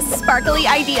 I have a sparkly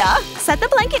idea. Set the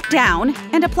blanket down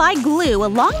and apply glue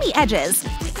along the edges.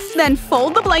 Then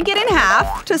fold the blanket in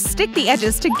half to stick the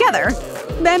edges together.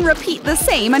 Then repeat the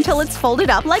same until it's folded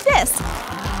up like this.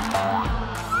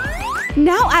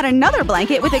 Now add another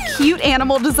blanket with a cute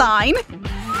animal design.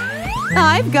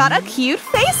 I've got a cute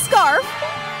face scarf!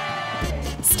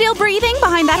 Still breathing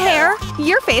behind that hair?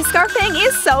 Your face scarf thing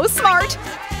is so smart!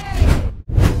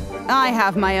 I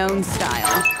have my own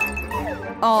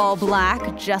style. All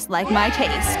black, just like my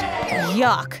taste.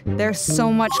 Yuck, there's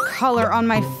so much color on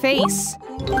my face.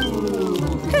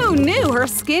 Who knew her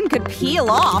skin could peel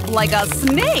off like a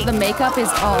snake? The makeup is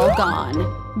all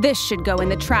gone. This should go in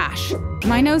the trash.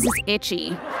 My nose is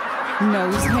itchy.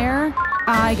 Nose hair?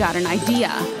 I got an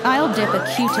idea. I'll dip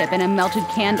a Q-tip in a melted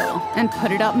candle and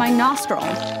put it up my nostril.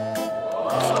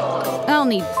 I'll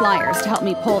need pliers to help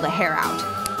me pull the hair out.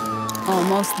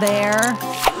 Almost there.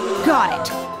 Got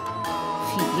it.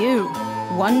 Phew.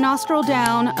 One nostril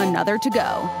down, another to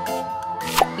go.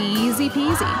 Easy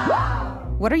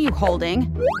peasy. What are you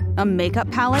holding? A makeup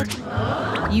palette?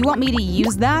 You want me to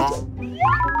use that?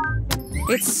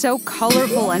 It's so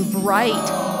colorful and bright.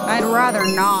 I'd rather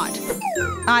not.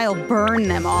 I'll burn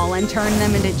them all and turn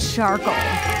them into charcoal.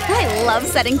 I love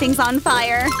setting things on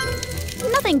fire.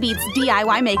 Nothing beats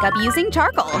DIY makeup using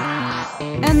charcoal.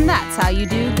 And that's how you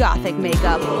do gothic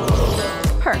makeup.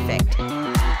 Perfect.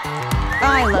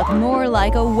 I look more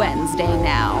like a Wednesday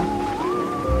now.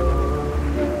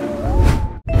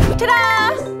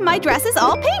 Ta-da! My dress is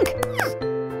all pink!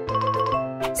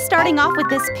 Starting off with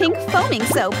this pink foaming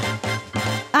soap.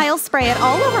 I'll spray it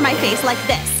all over my face like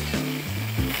this.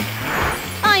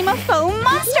 I'm a foam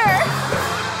monster!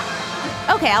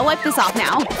 Okay, I'll wipe this off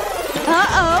now.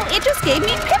 Uh-oh, it just gave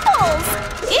me pimples!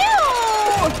 Ew!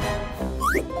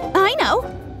 I know.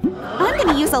 I'm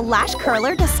gonna use a lash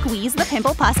curler to squeeze the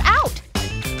pimple pus out.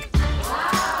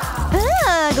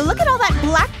 Ugh, look at all that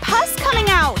black pus coming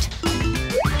out!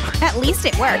 At least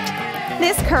it worked.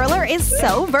 This curler is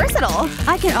so versatile.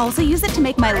 I can also use it to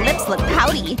make my lips look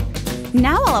pouty.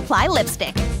 Now I'll apply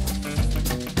lipstick.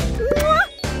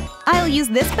 I'll use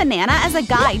this banana as a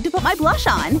guide to put my blush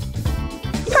on.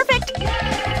 Perfect!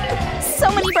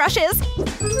 So many brushes!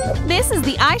 This is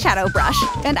the eyeshadow brush,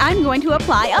 and I'm going to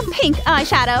apply a pink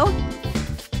eyeshadow.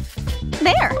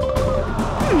 There!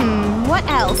 What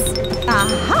else?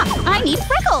 Aha! I need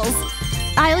freckles!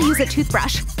 I'll use a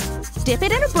toothbrush. Dip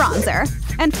it in a bronzer,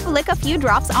 and flick a few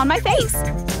drops on my face.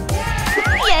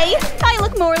 Yay! Yay! I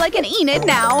look more like an Enid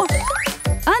now.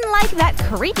 Unlike that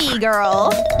creepy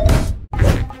girl.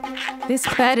 This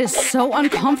bed is so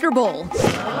uncomfortable.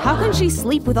 How can she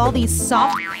sleep with all these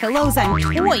soft pillows and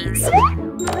toys?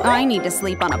 I need to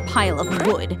sleep on a pile of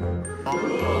wood.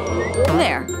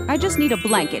 There, I just need a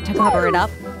blanket to cover it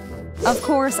up. Of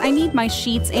course, I need my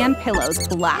sheets and pillows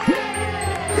black.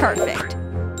 Perfect.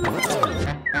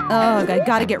 Ugh, I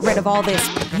gotta get rid of all this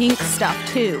pink stuff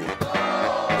too.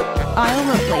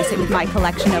 I'll replace it with my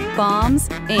collection of bombs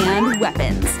and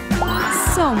weapons.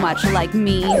 So much like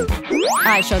me.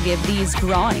 I shall give these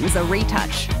drawings a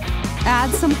retouch.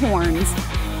 Add some horns.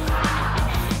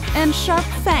 And sharp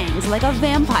fangs like a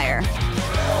vampire.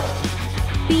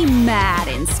 Be mad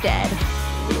instead.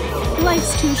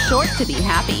 Life's too short to be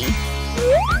happy.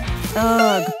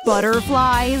 Ugh,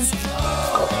 butterflies.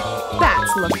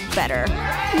 Bats look better.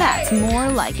 That's more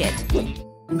like it.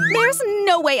 There's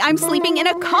no way I'm sleeping in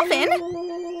a coffin!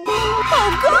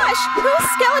 Oh gosh! Whose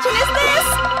skeleton is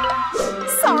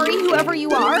this? Sorry, whoever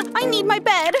you are. I need my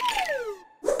bed.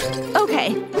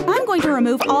 Okay, I'm going to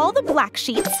remove all the black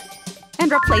sheets and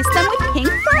replace them with pink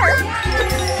fur.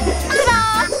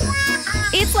 Ta-da!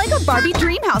 It's like a Barbie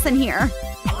dream house in here.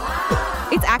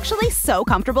 It's actually so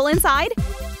comfortable inside.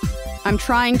 I'm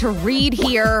trying to read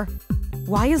here.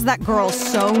 Why is that girl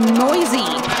so noisy?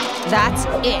 That's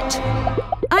it.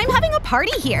 I'm having a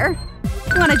party here.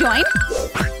 Wanna join?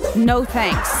 No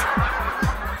thanks.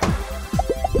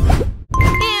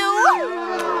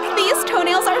 Ew! These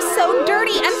toenails are so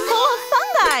dirty and full of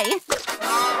fungi.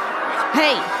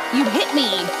 Hey, you hit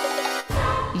me.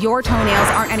 Your toenails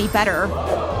aren't any better.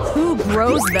 Who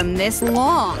grows them this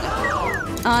long?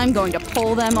 I'm going to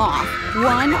pull them off,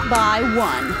 one by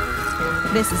one.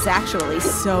 This is actually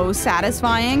so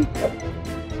satisfying.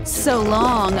 So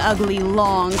long, ugly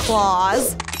long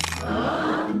claws.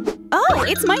 Oh,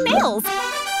 it's my nails!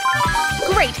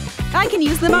 Great! I can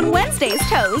use them on Wednesday's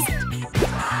toes.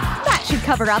 That should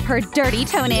cover up her dirty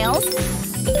toenails.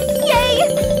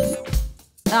 Yay!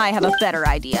 I have a better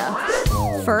idea.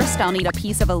 First, I'll need a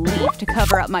piece of a leaf to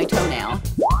cover up my toenail.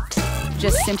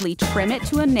 Just simply trim it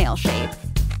to a nail shape.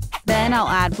 Then I'll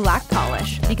add black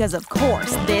polish, because of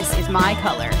course this is my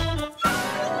color.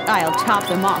 I'll top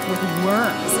them off with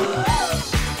worms.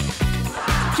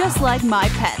 Just like my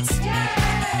pets.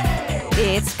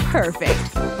 It's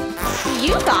perfect.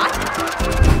 You thought?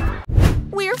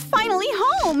 We're finally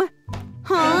home!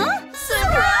 Huh?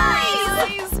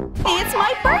 Surprise! It's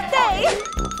my birthday!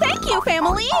 Thank you,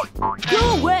 family!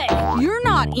 Go away! You're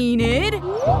not Enid!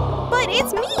 But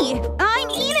it's me! I'm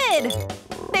Enid!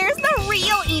 There's the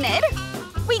real Enid!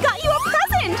 We got you a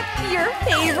present! Your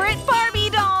favorite Barbie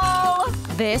doll!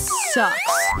 This sucks.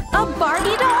 A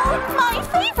Barbie doll? My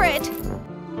favorite!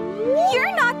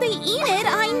 You're not the Enid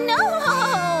I know!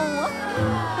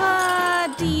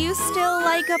 Do you still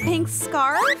like a pink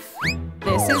scarf?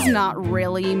 This is not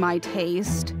really my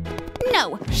taste.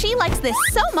 No, she likes this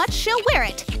so much she'll wear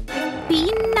it.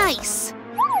 Be nice.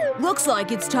 Looks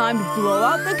like it's time to blow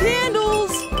out the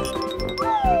candles.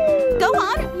 Go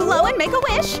on, blow and make a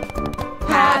wish.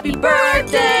 Happy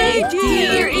birthday,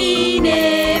 dear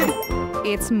Enid!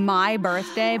 It's my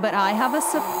birthday, but I have a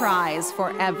surprise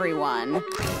for everyone.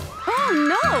 Oh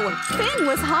no! Bing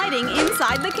was hiding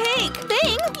inside the cake!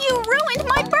 Bing, you ruined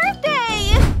my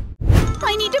birthday!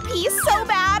 I need to pee so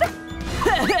bad!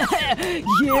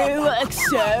 You look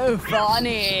so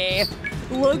funny!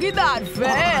 Look at that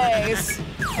face!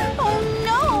 Oh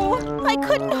no! I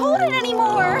couldn't hold it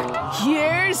anymore!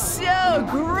 You're so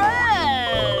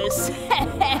gross!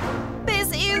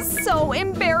 This is so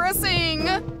embarrassing!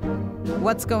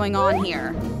 What's going on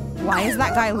here? Why is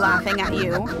that guy laughing at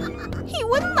you? He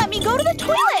wouldn't let me go to the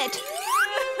toilet!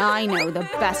 I know the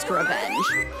best revenge.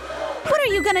 What are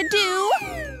you gonna do?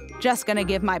 Just gonna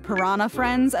give my piranha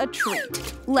friends a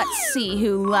treat. Let's see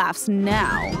who laughs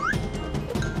now.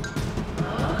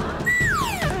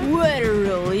 What a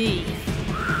relief!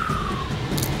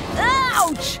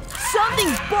 Ouch!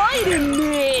 Something's biting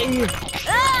me!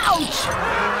 Ouch!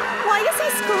 Why is he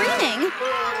screaming?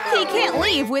 He can't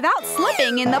leave without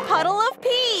slipping in the puddle of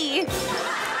pee!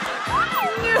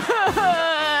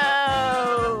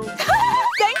 No!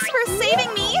 Thanks for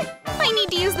saving me! I need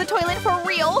to use the toilet for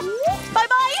real!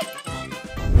 Bye-bye!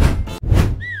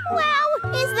 Wow,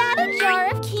 is that a jar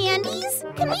of candies?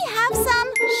 Can we have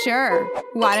some? Sure.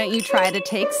 Why don't you try to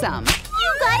take some?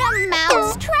 You got a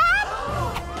mouse trap?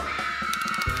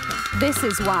 This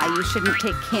is why you shouldn't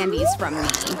take candies from me.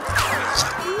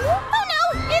 Oh no,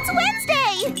 it's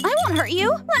Wednesday! I won't hurt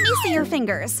you. Let me see your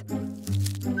fingers.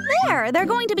 There, they're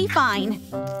going to be fine.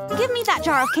 Give me that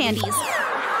jar of candies.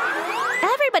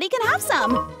 Everybody can have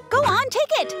some. Go on, take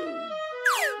it.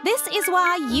 This is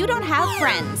why you don't have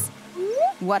friends.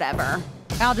 Whatever.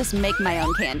 I'll just make my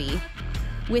own candy.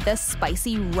 With a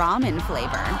spicy ramen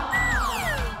flavor.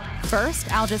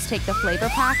 First, I'll just take the flavor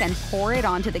pack and pour it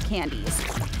onto the candies,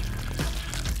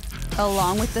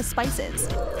 along with the spices.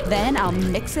 Then I'll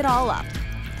mix it all up.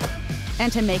 And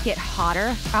to make it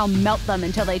hotter, I'll melt them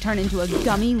until they turn into a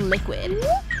gummy liquid.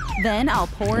 Then I'll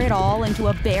pour it all into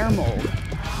a bear mold.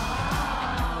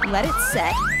 Let it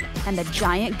set, and the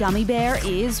giant gummy bear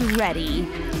is ready.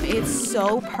 It's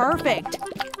so perfect.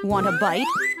 Want a bite?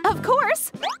 Of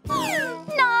course.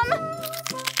 Nom.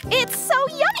 It's so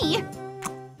yummy.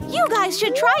 You guys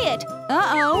should try it.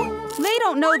 Uh-oh. They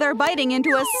don't know they're biting into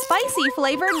a spicy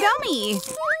flavored gummy.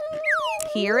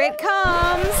 Here it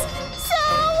comes. So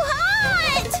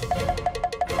hot!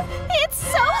 It's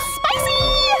so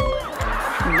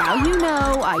spicy! Now you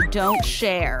know I don't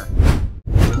share.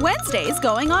 Wednesday's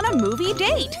going on a movie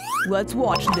date. Let's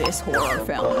watch this horror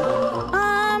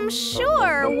film.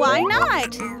 Sure, why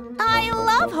not? I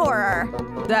love horror.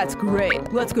 That's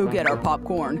great. Let's go get our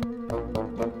popcorn.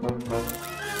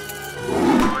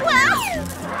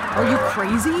 Are you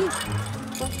crazy?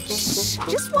 Shh,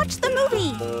 just watch the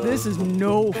movie. This is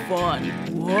no fun.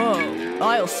 Whoa.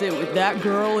 I'll sit with that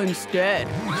girl instead.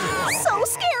 So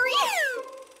scary.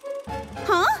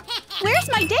 Huh? Where's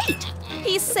my date?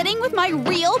 He's sitting with my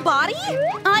real body?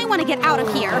 I want to get out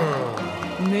of here.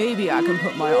 Maybe I can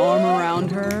put my arm around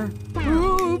her.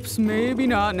 Oops, maybe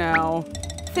not now.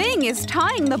 Thing is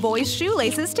tying the boys'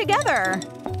 shoelaces together.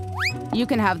 You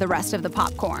can have the rest of the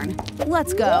popcorn.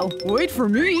 Let's go. Wait for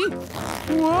me.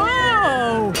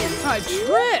 Whoa! I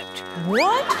tripped.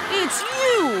 What? It's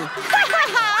you!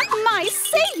 My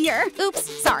savior!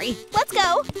 Oops, sorry. Let's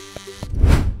go.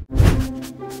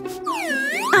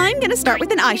 I'm gonna start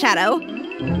with an eyeshadow.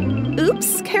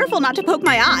 Oops, careful not to poke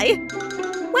my eye.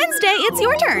 Wednesday, it's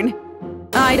your turn.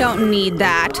 I don't need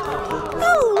that.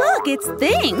 Oh, look, it's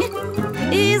Thing.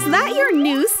 Is that your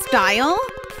new style?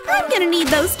 I'm gonna need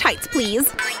those tights,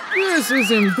 please. This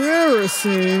is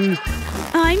embarrassing.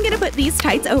 I'm gonna put these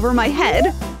tights over my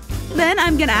head. Then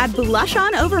I'm gonna add blush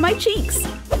on over my cheeks.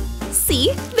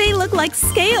 See? They look like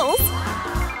scales.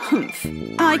 Humph.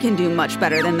 I can do much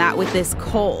better than that with this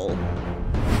coal.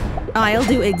 I'll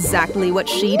do exactly what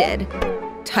she did.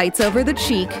 Tights over the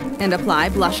cheek and apply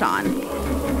blush on.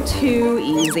 Too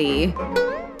easy.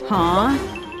 Huh?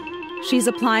 She's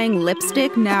applying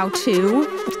lipstick now too?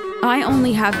 I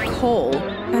only have coal,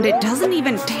 and it doesn't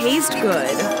even taste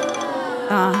good.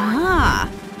 Aha!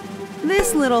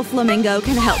 This little flamingo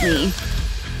can help me.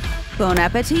 Bon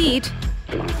appetit!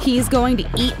 He's going to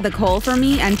eat the coal for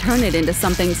me and turn it into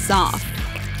something soft.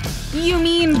 You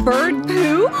mean bird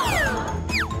poo?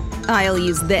 I'll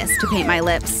use this to paint my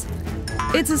lips.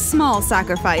 It's a small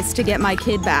sacrifice to get my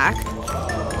kid back.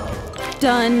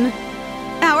 Done.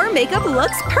 Our makeup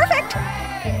looks perfect!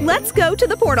 Let's go to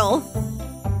the portal.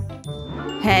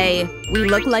 Hey, we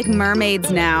look like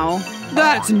mermaids now.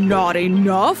 That's not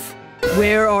enough.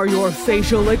 Where are your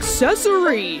facial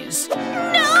accessories?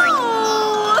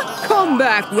 No! Come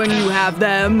back when you have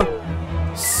them.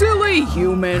 Silly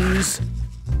humans.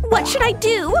 What should I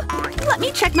do? Let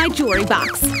me check my jewelry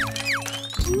box.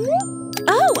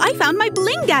 Oh, I found my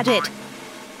bling gadget.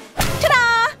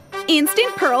 Ta-da!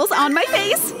 Instant pearls on my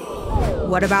face.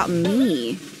 What about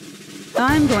me?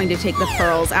 I'm going to take the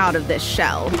pearls out of this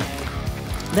shell.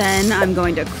 Then I'm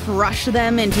going to crush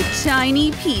them into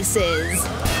tiny pieces.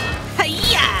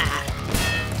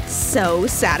 Hi-ya! So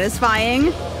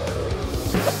satisfying.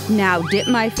 Now dip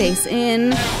my face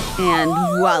in, and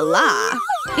voila!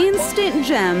 Instant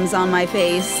gems on my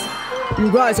face. You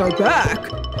guys are back.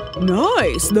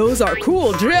 Nice, those are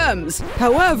cool gems.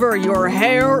 However, your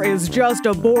hair is just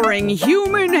a boring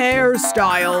human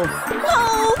hairstyle.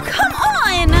 Oh, come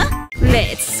on!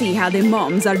 Let's see how the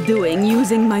moms are doing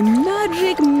using my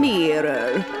magic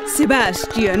mirror.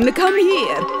 Sebastian, come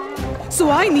here. So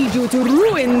I need you to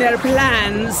ruin their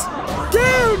plans.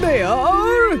 There they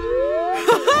are!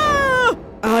 Ha-ha!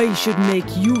 I should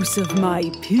make use of my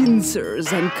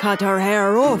pincers and cut her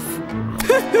hair off.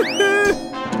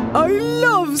 I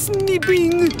love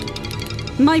snipping!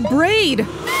 My braid!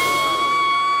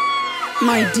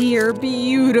 My dear,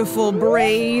 beautiful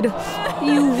braid.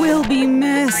 You will be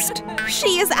missed.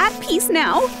 She is at peace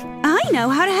now. I know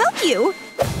how to help you.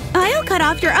 I'll cut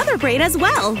off your other braid as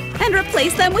well and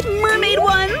replace them with mermaid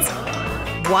ones.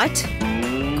 What?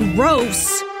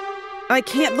 Gross! I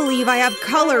can't believe I have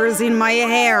colors in my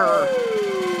hair.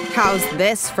 How's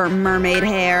this for mermaid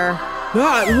hair?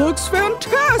 That looks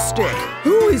fantastic!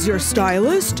 Who is your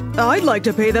stylist? I'd like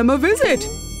to pay them a visit.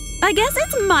 I guess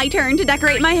it's my turn to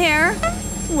decorate my hair.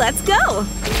 Let's go!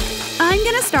 I'm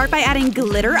gonna start by adding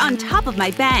glitter on top of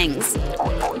my bangs.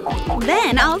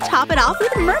 Then I'll top it off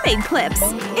with mermaid clips.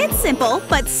 It's simple,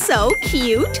 but so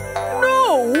cute.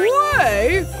 No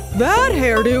way! That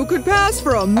hairdo could pass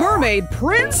for a mermaid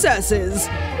princess's.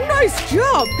 Nice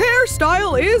job!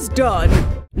 Hairstyle is done.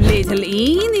 Little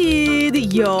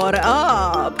Enid, you're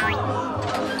up.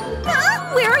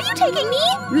 Where are you taking me?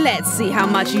 Let's see how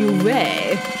much you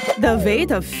weigh. The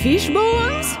weight of fish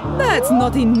bones? That's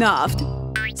not enough.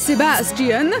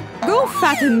 Sebastian, go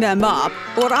fatten them up,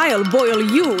 or I'll boil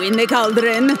you in the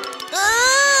cauldron.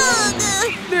 Ugh.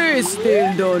 They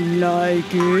still don't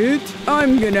like it.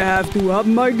 I'm gonna have to up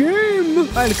my game.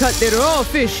 I'll cut the raw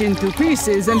fish into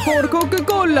pieces and pour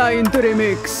Coca-Cola into the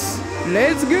mix.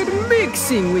 Let's get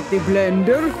mixing with the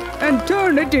blender and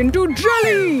turn it into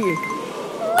jelly.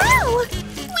 Wow!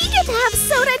 We get to have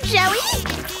soda jelly?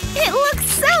 It looks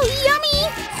so yummy!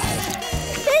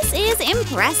 This is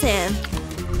impressive.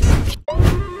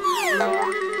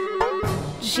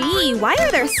 Gee, why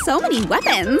are there so many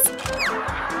weapons?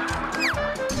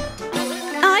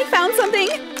 I found something!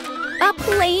 A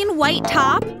plain white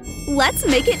top. Let's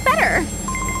make it better.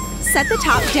 Set the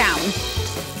top down.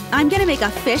 I'm gonna make a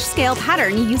fish scale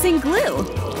pattern using glue.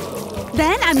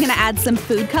 Then I'm gonna add some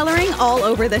food coloring all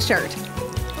over the shirt.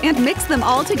 And mix them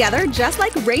all together just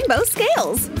like rainbow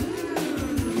scales.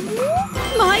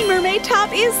 My mermaid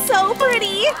top is so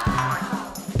pretty!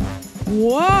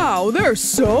 Wow, they're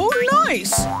so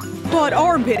nice! But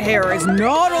armpit hair is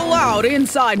not allowed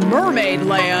inside mermaid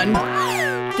land.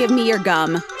 Give me your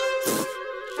gum.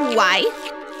 Why?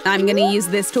 I'm gonna use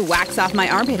this to wax off my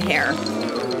armpit hair.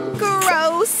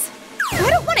 Gross! I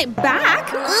don't want it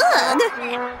back! Ugh!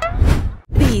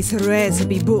 This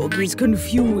recipe book is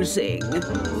confusing.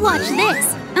 Watch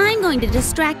this. I'm going to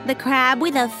distract the crab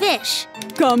with a fish.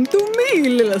 Come to me,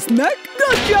 little snack.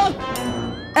 Gotcha!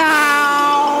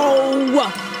 Ow!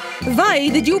 Why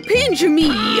did you pinch me?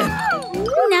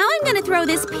 Now I'm gonna throw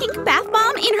this pink bath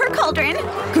bomb in her cauldron.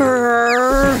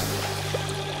 Grrr.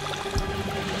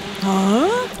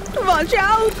 Huh? Watch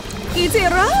out! It's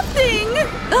erupting!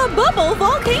 A bubble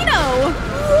volcano!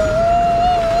 Whoa!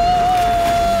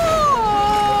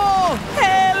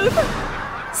 Help!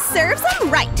 Serves them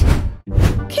right!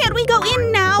 Can't we go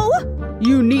in now?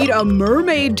 You need a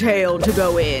mermaid tail to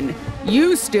go in.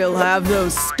 You still have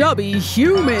those stubby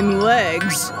human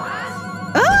legs.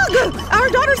 Ugh! Our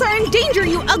daughters are in danger,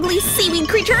 you ugly seaweed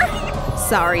creature!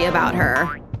 Sorry about her.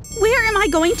 Where am I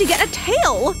going to get a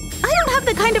tail? I don't have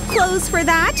the kind of clothes for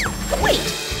that. Wait,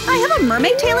 I have a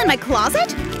mermaid tail in my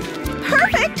closet?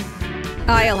 Perfect!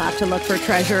 I'll have to look for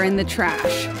treasure in the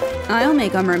trash. I'll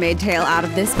make a mermaid tail out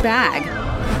of this bag.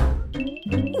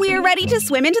 We're ready to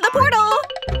swim into the portal!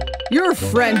 Your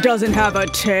friend doesn't have a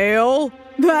tail.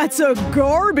 That's a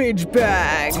garbage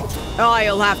bag.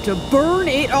 I'll have to burn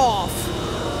it off.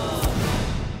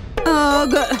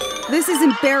 Ugh, this is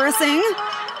embarrassing.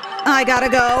 I gotta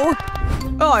go.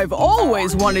 I've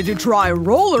always wanted to try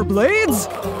rollerblades.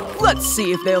 Let's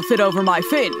see if they'll fit over my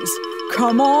fins.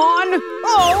 Come on!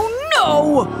 Oh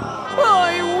no!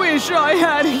 I wish I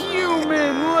had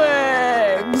human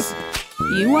legs!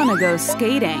 You wanna go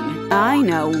skating? I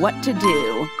know what to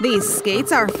do. These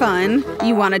skates are fun.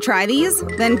 You wanna try these?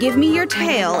 Then give me your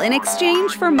tail in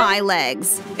exchange for my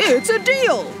legs. It's a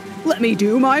deal! Let me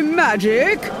do my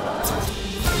magic!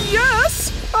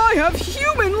 Yes! I have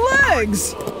human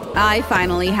legs! I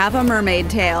finally have a mermaid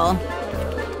tail.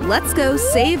 Let's go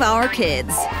save our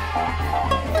kids.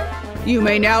 You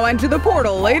may now enter the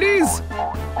portal, ladies!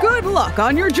 Good luck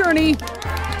on your journey!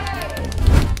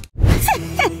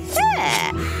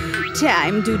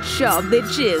 Time to chop the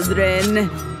children.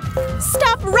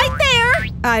 Stop right there!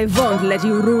 I won't let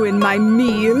you ruin my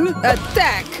meal.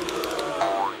 Attack!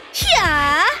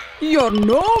 Yeah! You're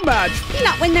no match!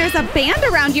 Not when there's a band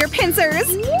around your pincers.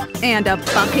 And a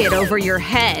bucket over your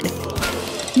head.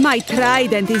 My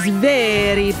trident is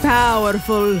very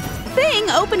powerful. Thing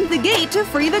opened the gate to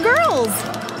free the girls.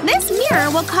 This mirror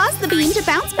will cause the beam to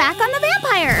bounce back on the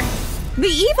vampire. The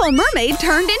evil mermaid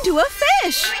turned into a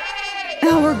fish.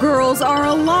 Our girls are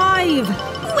alive.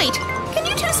 Wait, can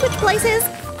you two switch places?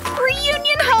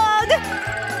 Reunion hug!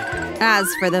 As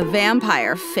for the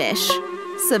vampire fish,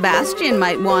 Sebastian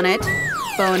might want it.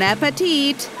 Bon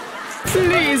appetit.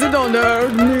 Please don't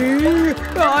hurt me.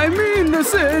 I'm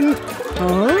innocent.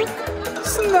 Huh?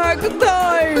 Snack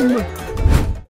time!